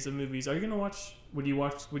Jesus series of movies. Are you gonna watch? Would you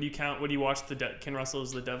watch Ken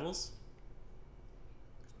Russell's The Devils?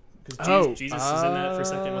 Because Jesus is in that for a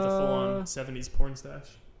second with a full-on 70s porn stash.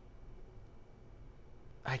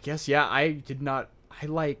 I guess, yeah. I did not. I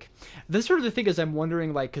like this sort of the thing is I'm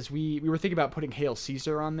wondering like because we were thinking about putting Hail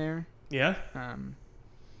Caesar on there. Yeah.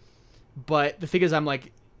 But the thing is I'm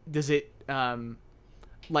like, does it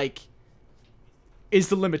like is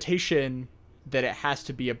the limitation that it has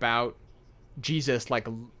to be about Jesus like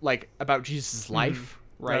about Jesus' life,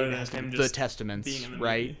 right? It has to be the Testaments,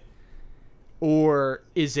 right? Or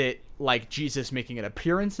is it like Jesus making an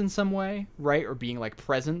appearance in some way, right? Or being like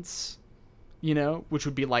presence, you know, which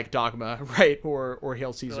would be like Dogma, right? Or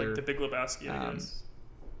Hail Caesar. Like the Big Lebowski, I guess.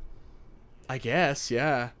 I guess,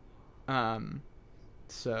 yeah.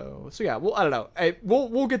 So yeah. Well, I don't know.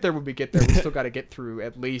 We'll get there when we get there. We still got to get through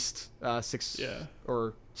at least 6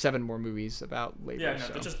 or 7 more movies about labor. Yeah, no,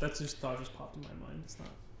 that's just thought just popped in my mind. It's not.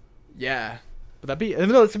 Yeah. But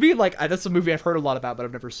to be like that's a movie I've heard a lot about, but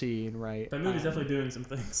I've never seen. Right? That movie's definitely doing some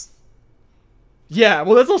things. Yeah,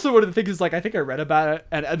 well, that's also one of the things. Is like I think I read about it,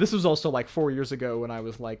 and this was also like 4 years ago when I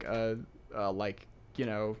was like you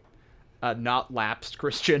know, a not lapsed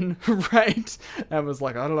Christian, right? And I was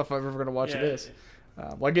like, I don't know if I'm ever gonna watch this.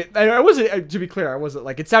 I wasn't. To be clear, I wasn't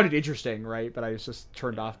like it sounded interesting, right? But I was just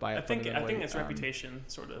turned off by it. I think its reputation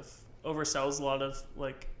sort of oversells a lot of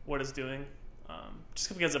like what it's doing,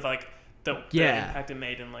 just because of like. The impact it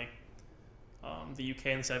made in like the UK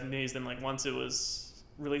in the 70s. Then like once it was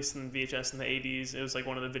released in VHS in the 80s, it was like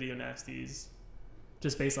one of the video nasties,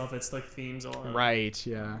 just based off its like themes alone. Right.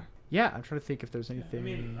 Yeah. Yeah. I'm trying to think if there's anything. I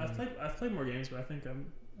mean, I've played more games, but I think I'm.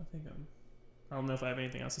 I don't know if I have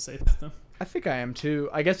anything else to say about them. I think I am too.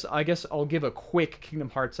 I guess I'll give a quick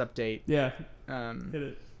Kingdom Hearts update. Yeah. Hit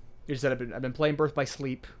it. Is that I've been playing Birth by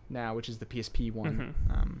Sleep now, which is the PSP one.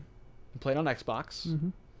 I'm playing on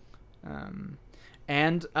Xbox.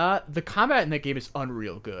 And the combat in that game is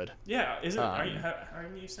unreal good. Yeah, is it? Are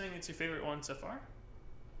you saying it's your favorite one so far?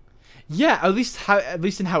 Yeah, at least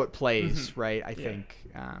in how it plays, right? I think.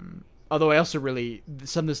 Although I also really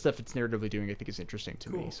some of the stuff it's narratively doing, I think is interesting to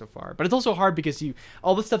me so far. But it's also hard because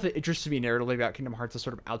all the stuff that interests me narratively about Kingdom Hearts is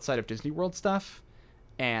sort of outside of Disney World stuff,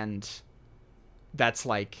 and that's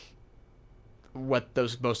like what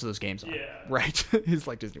most of those games are, right? Is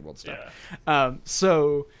like Disney World stuff. Yeah.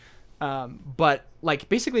 But like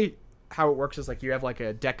basically how it works is like you have like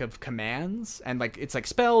a deck of commands and like it's like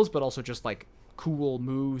spells, but also just like cool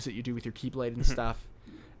moves that you do with your Keyblade and stuff.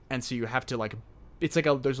 And so you have to like, it's like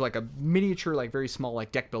there's like a miniature, like very small,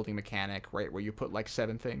 like deck building mechanic, right? Where you put like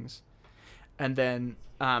 7 things. And then,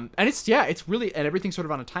 and it's really, and everything's sort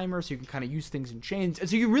of on a timer. So you can kind of use things in chains. And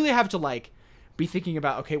so you really have to like be thinking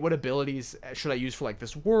about, okay, what abilities should I use for like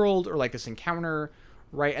this world or like this encounter?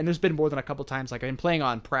 Right, and there's been more than a couple times. Like I've been playing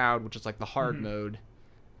on Proud, which is like the hard mode,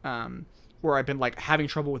 where I've been like having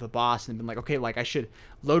trouble with a boss and been like, okay, like I should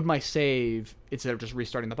load my save instead of just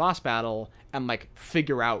restarting the boss battle and like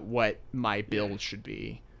figure out what my build should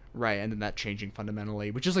be, right? And then that changing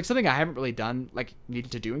fundamentally, which is like something I haven't really done, like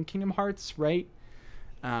needed to do in Kingdom Hearts, right?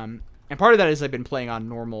 And part of that is I've been playing on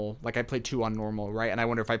normal, like I played 2 on normal, right? And I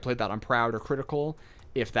wonder if I played that on Proud or Critical,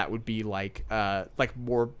 if that would be like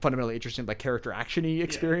more fundamentally interesting, like character action-y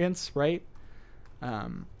experience, right?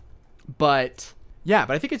 But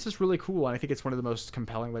I think it's just really cool, and I think it's one of the most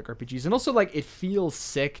compelling like RPGs. And also like it feels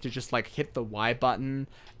sick to just like hit the Y button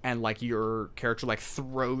and like your character like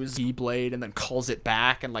throws Z-blade and then calls it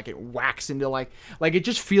back and like it whacks into like it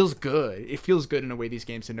just feels good. It feels good in a way these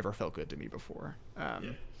games have never felt good to me before.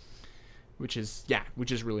 Which is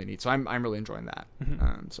really neat. So I'm really enjoying that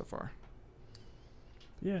so far.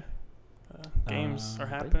 Yeah. Games are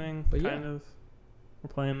happening. but We're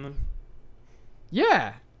playing them.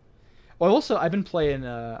 Yeah. Well, also I've been playing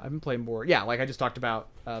more. Yeah, like I just talked about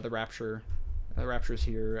the Rapture. The Rapture's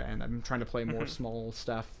here, and I'm trying to play more small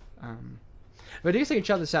stuff. But I guess I can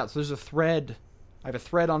shout this out. So there's a thread. I have a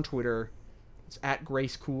thread on Twitter. It's at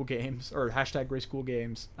 @GraceCoolGames or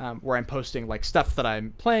 #GraceCoolGames, where I'm posting like stuff that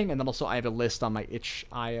I'm playing, and then also I have a list on my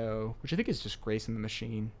itch.io, which I think is just Grace in the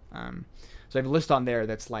Machine. So I have a list on there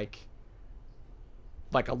that's like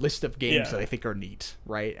a list of games that I think are neat,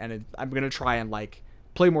 right? And I'm gonna try and like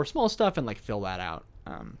play more small stuff and like fill that out.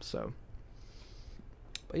 But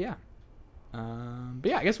yeah,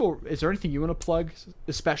 I guess is there anything you want to plug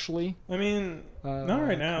especially? I mean, not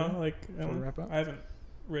right now. Like I haven't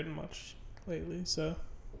written much lately, so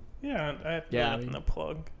yeah, I have nothing to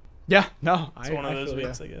plug. Yeah, no, it's one of those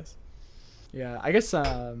weeks, I guess. Yeah, I guess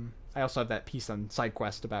I also have that piece on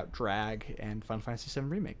SideQuest about Drag and Final Fantasy VII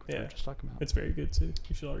Remake, which we were just talking about. It's very good too.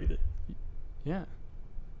 You should all read it. Yeah.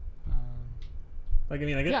 Like I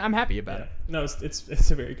mean, I guess, I'm happy about it. No,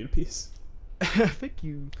 it's a very good piece. Thank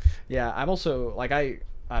you. Yeah, I'm also like I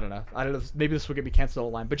don't know. Maybe this will get me canceled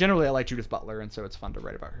online, but generally I like Judith Butler, and so it's fun to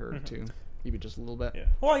write about her too, even just a little bit. Yeah.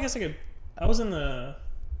 Well, I guess I was in the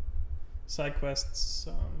SideQuest's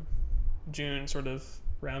June sort of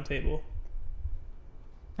roundtable.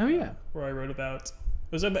 Oh yeah. Where I wrote about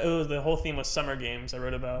the whole theme was summer games. I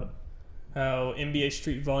wrote about how NBA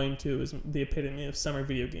Street Volume 2 is the epitome of summer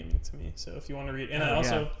video gaming to me. So if you want to read, and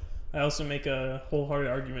I also make a wholehearted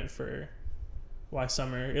argument for why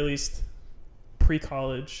summer, at least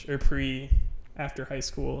pre-college or after high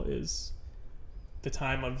school, is the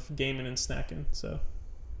time of gaming and snacking. So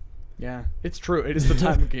yeah, it's true. It is the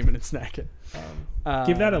time of gaming and snacking.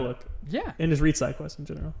 Give that a look. Yeah, and just read SideQuest in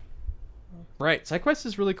general. Right, SideQuest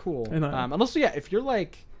is really cool. And also, if you're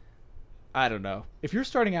like, I don't know, if you're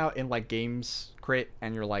starting out in like games crit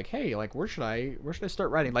and you're like, hey, like where should I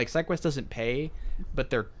start writing? Like SideQuest doesn't pay, but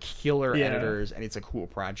they're killer editors and it's a cool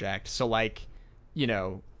project. So like,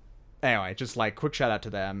 anyway, just like quick shout out to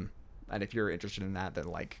them. And if you're interested in that, then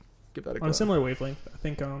like give that a go. On a similar wavelength, I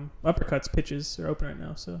think Uppercut's pitches are open right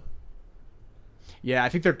now. So yeah, I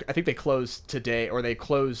think they closed today, or they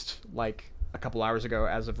closed like a couple hours ago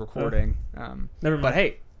as of recording. Never mind. But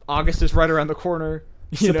hey, August is right around the corner.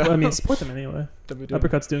 I mean, support them anyway.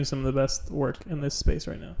 Uppercut's doing some of the best work in this space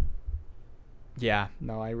right now. Yeah,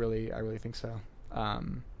 no, I really think so.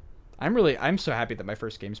 I'm so happy that my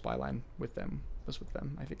first Games Byline was with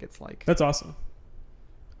them. I think it's like that's awesome.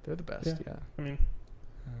 They're the best. Yeah. I mean,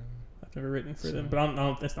 I've never written for them, but I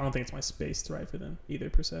don't think it's my space to write for them either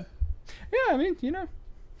per se. Yeah, I mean,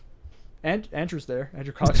 and Andrew's there.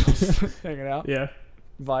 Andrew Coxwell's hanging out. Yeah,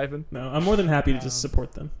 vibing. No, I'm more than happy to just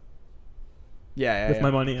support them. With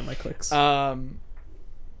my money and my clicks.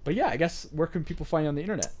 But yeah, I guess where can people find you on the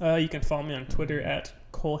internet? You can follow me on Twitter at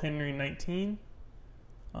ColeHenry19.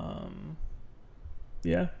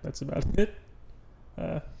 Yeah, that's about it.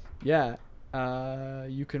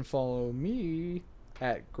 You can follow me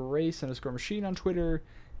at Grace_Machine on Twitter,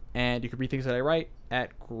 and you can read things that I write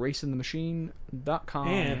at graceinthemachine.com.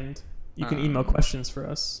 And you can email questions for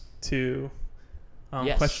us to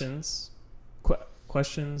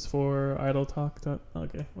questions for idle talk.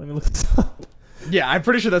 Okay, let me look this up. Yeah, I'm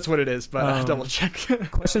pretty sure that's what it is, but I'll double check.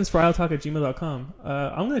 questions for idletalk@gmail.com.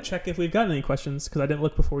 I'm going to check if we've gotten any questions because I didn't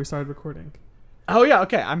look before we started recording. Oh, yeah,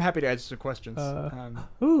 okay. I'm happy to answer some questions.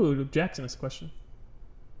 Jackson has a question.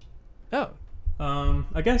 Oh.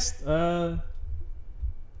 I guess,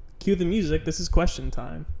 cue the music. This is question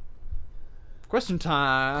time. Question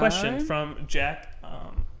time. Question from Jack,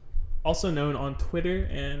 also known on Twitter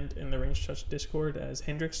and in the Range Touch Discord as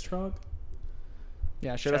Hendrixtrog.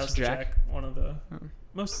 Yeah, shout out to Jack. One of the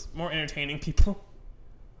more entertaining people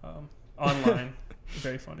online.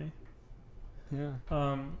 Very funny. Yeah.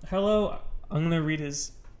 Hello. I'm gonna read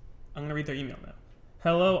his I'm gonna read their email now.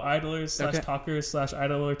 Hello, idlers / Okay. talkers /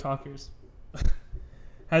 idler talkers.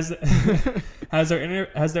 Has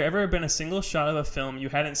there ever been a single shot of a film you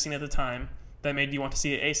hadn't seen at the time that made you want to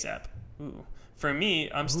see it ASAP? Ooh. For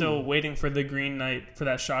me, I'm still waiting for The Green Knight for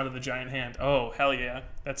that shot of the giant hand. Oh, hell yeah.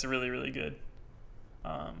 That's a really, really good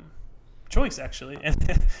choice, actually.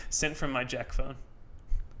 And sent from my Jack phone.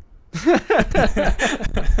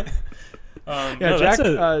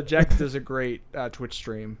 Jack does a great Twitch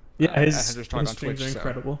stream. Yeah, his his talk on streams Twitch, are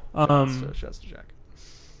incredible. so shouts to Jack.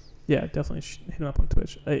 Yeah, definitely hit him up on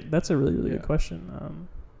Twitch. That's a really, really good question.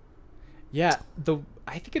 Yeah,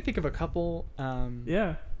 I think of a couple.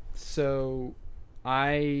 Yeah. So,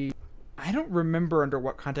 I don't remember under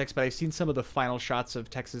what context, but I've seen some of the final shots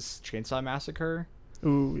of Texas Chainsaw Massacre.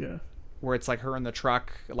 Ooh, yeah. Where it's like her in the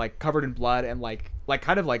truck, like covered in blood and like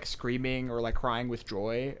kind of like screaming or like crying with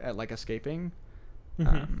joy at like escaping.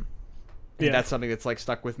 Mm-hmm. And Yeah. that's something that's like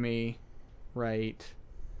stuck with me, right?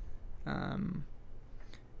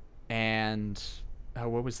 And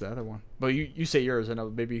what was the other one? Well, you say yours, and I'll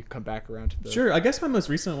maybe come back around to the. Sure. I guess my most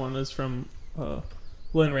recent one is from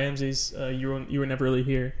Glenn Ramsay's "You Were Never Really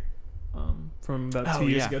Here," from about 2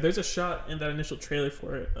 years ago. There's a shot in that initial trailer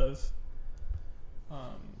for it of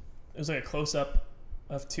it was like a close up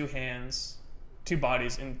of two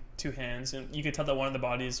bodies in two hands, and you could tell that one of the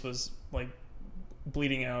bodies was like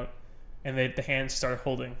bleeding out, and the hands started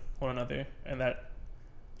holding one another, and that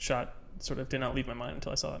shot sort of did not leave my mind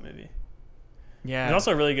until I saw that movie. Yeah. There's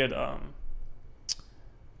also a really good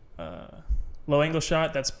low angle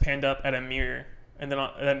shot that's panned up at a mirror, and then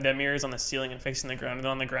that mirror is on the ceiling and facing the ground, and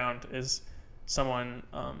then on the ground is someone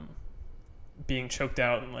being choked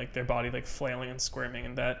out and like their body like flailing and squirming,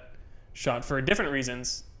 and that shot for different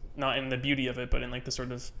reasons, not in the beauty of it, but in like the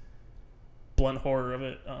sort of blunt horror of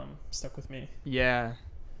it, stuck with me. Yeah.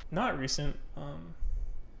 Not recent.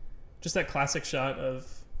 Just that classic shot of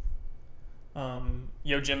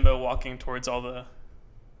Yojimbo walking towards all the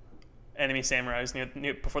enemy samurais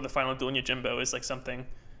near before the final duel. Yojimbo is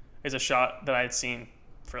a shot that I had seen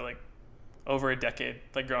for like over a decade,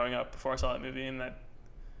 like growing up before I saw that movie, and that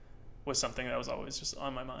was something that was always just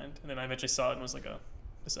on my mind. And then I eventually saw it and was like, oh,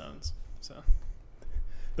 this owns. So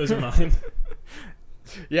those are mine.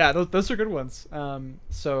 Yeah, those are good ones.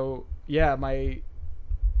 So yeah,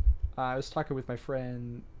 I was talking with my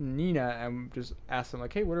friend Nina and just asked them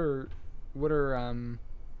like, hey, what are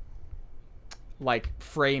like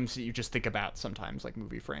frames that you just think about sometimes, like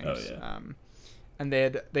movie frames? Oh, yeah. And they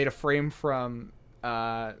had a frame from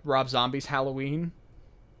Rob Zombie's Halloween,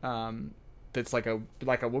 that's like a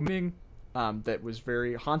woman that was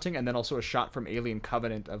very haunting, and then also a shot from Alien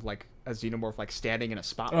Covenant of like a xenomorph like standing in a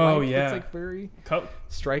spotlight. Oh yeah, it's like very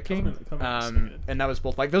striking. Covenant's so good. And that was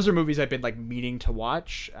both like those are movies I've been like meaning to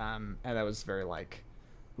watch, and that was very like,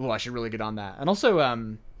 oh, I should really get on that. And also a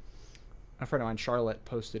friend of mine, Charlotte,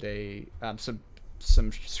 posted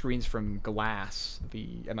some screens from Glass, the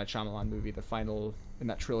M. Night Shyamalan movie, the final in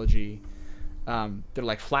that trilogy. They're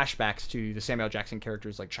like flashbacks to the Samuel Jackson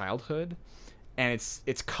character's like childhood, and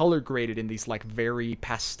it's color graded in these like very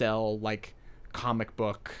pastel like comic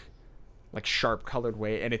book like sharp colored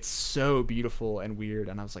way, and it's so beautiful and weird,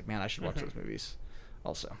 and I was like, man, I should watch those movies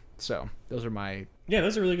also. So those are my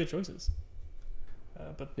those are really good choices.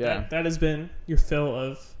 But yeah, that has been your fill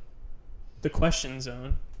of the question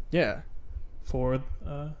zone. Yeah. For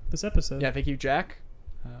this episode. Yeah, thank you, Jack.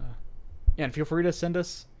 And feel free to send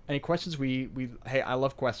us any questions. Hey, I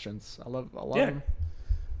love questions. I love them.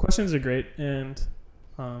 Questions are great, and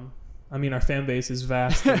I mean our fan base is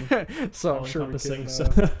vast. And so I'm sure we can. I'm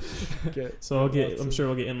sure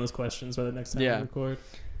we'll get endless questions by the next time we record.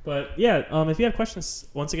 But yeah, if you have questions,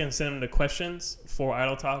 once again, send them to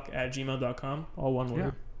questions4idletalk@gmail.com, all one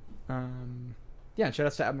word. Yeah, and shout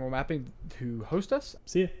out to Abnormal Mapping who host us.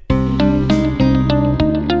 See ya.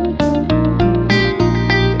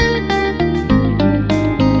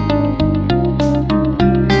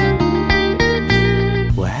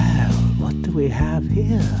 Well, what do we have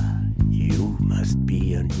here? You must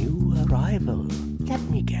be a new arrival. Let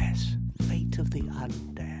me guess. Fate of the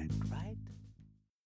Undead.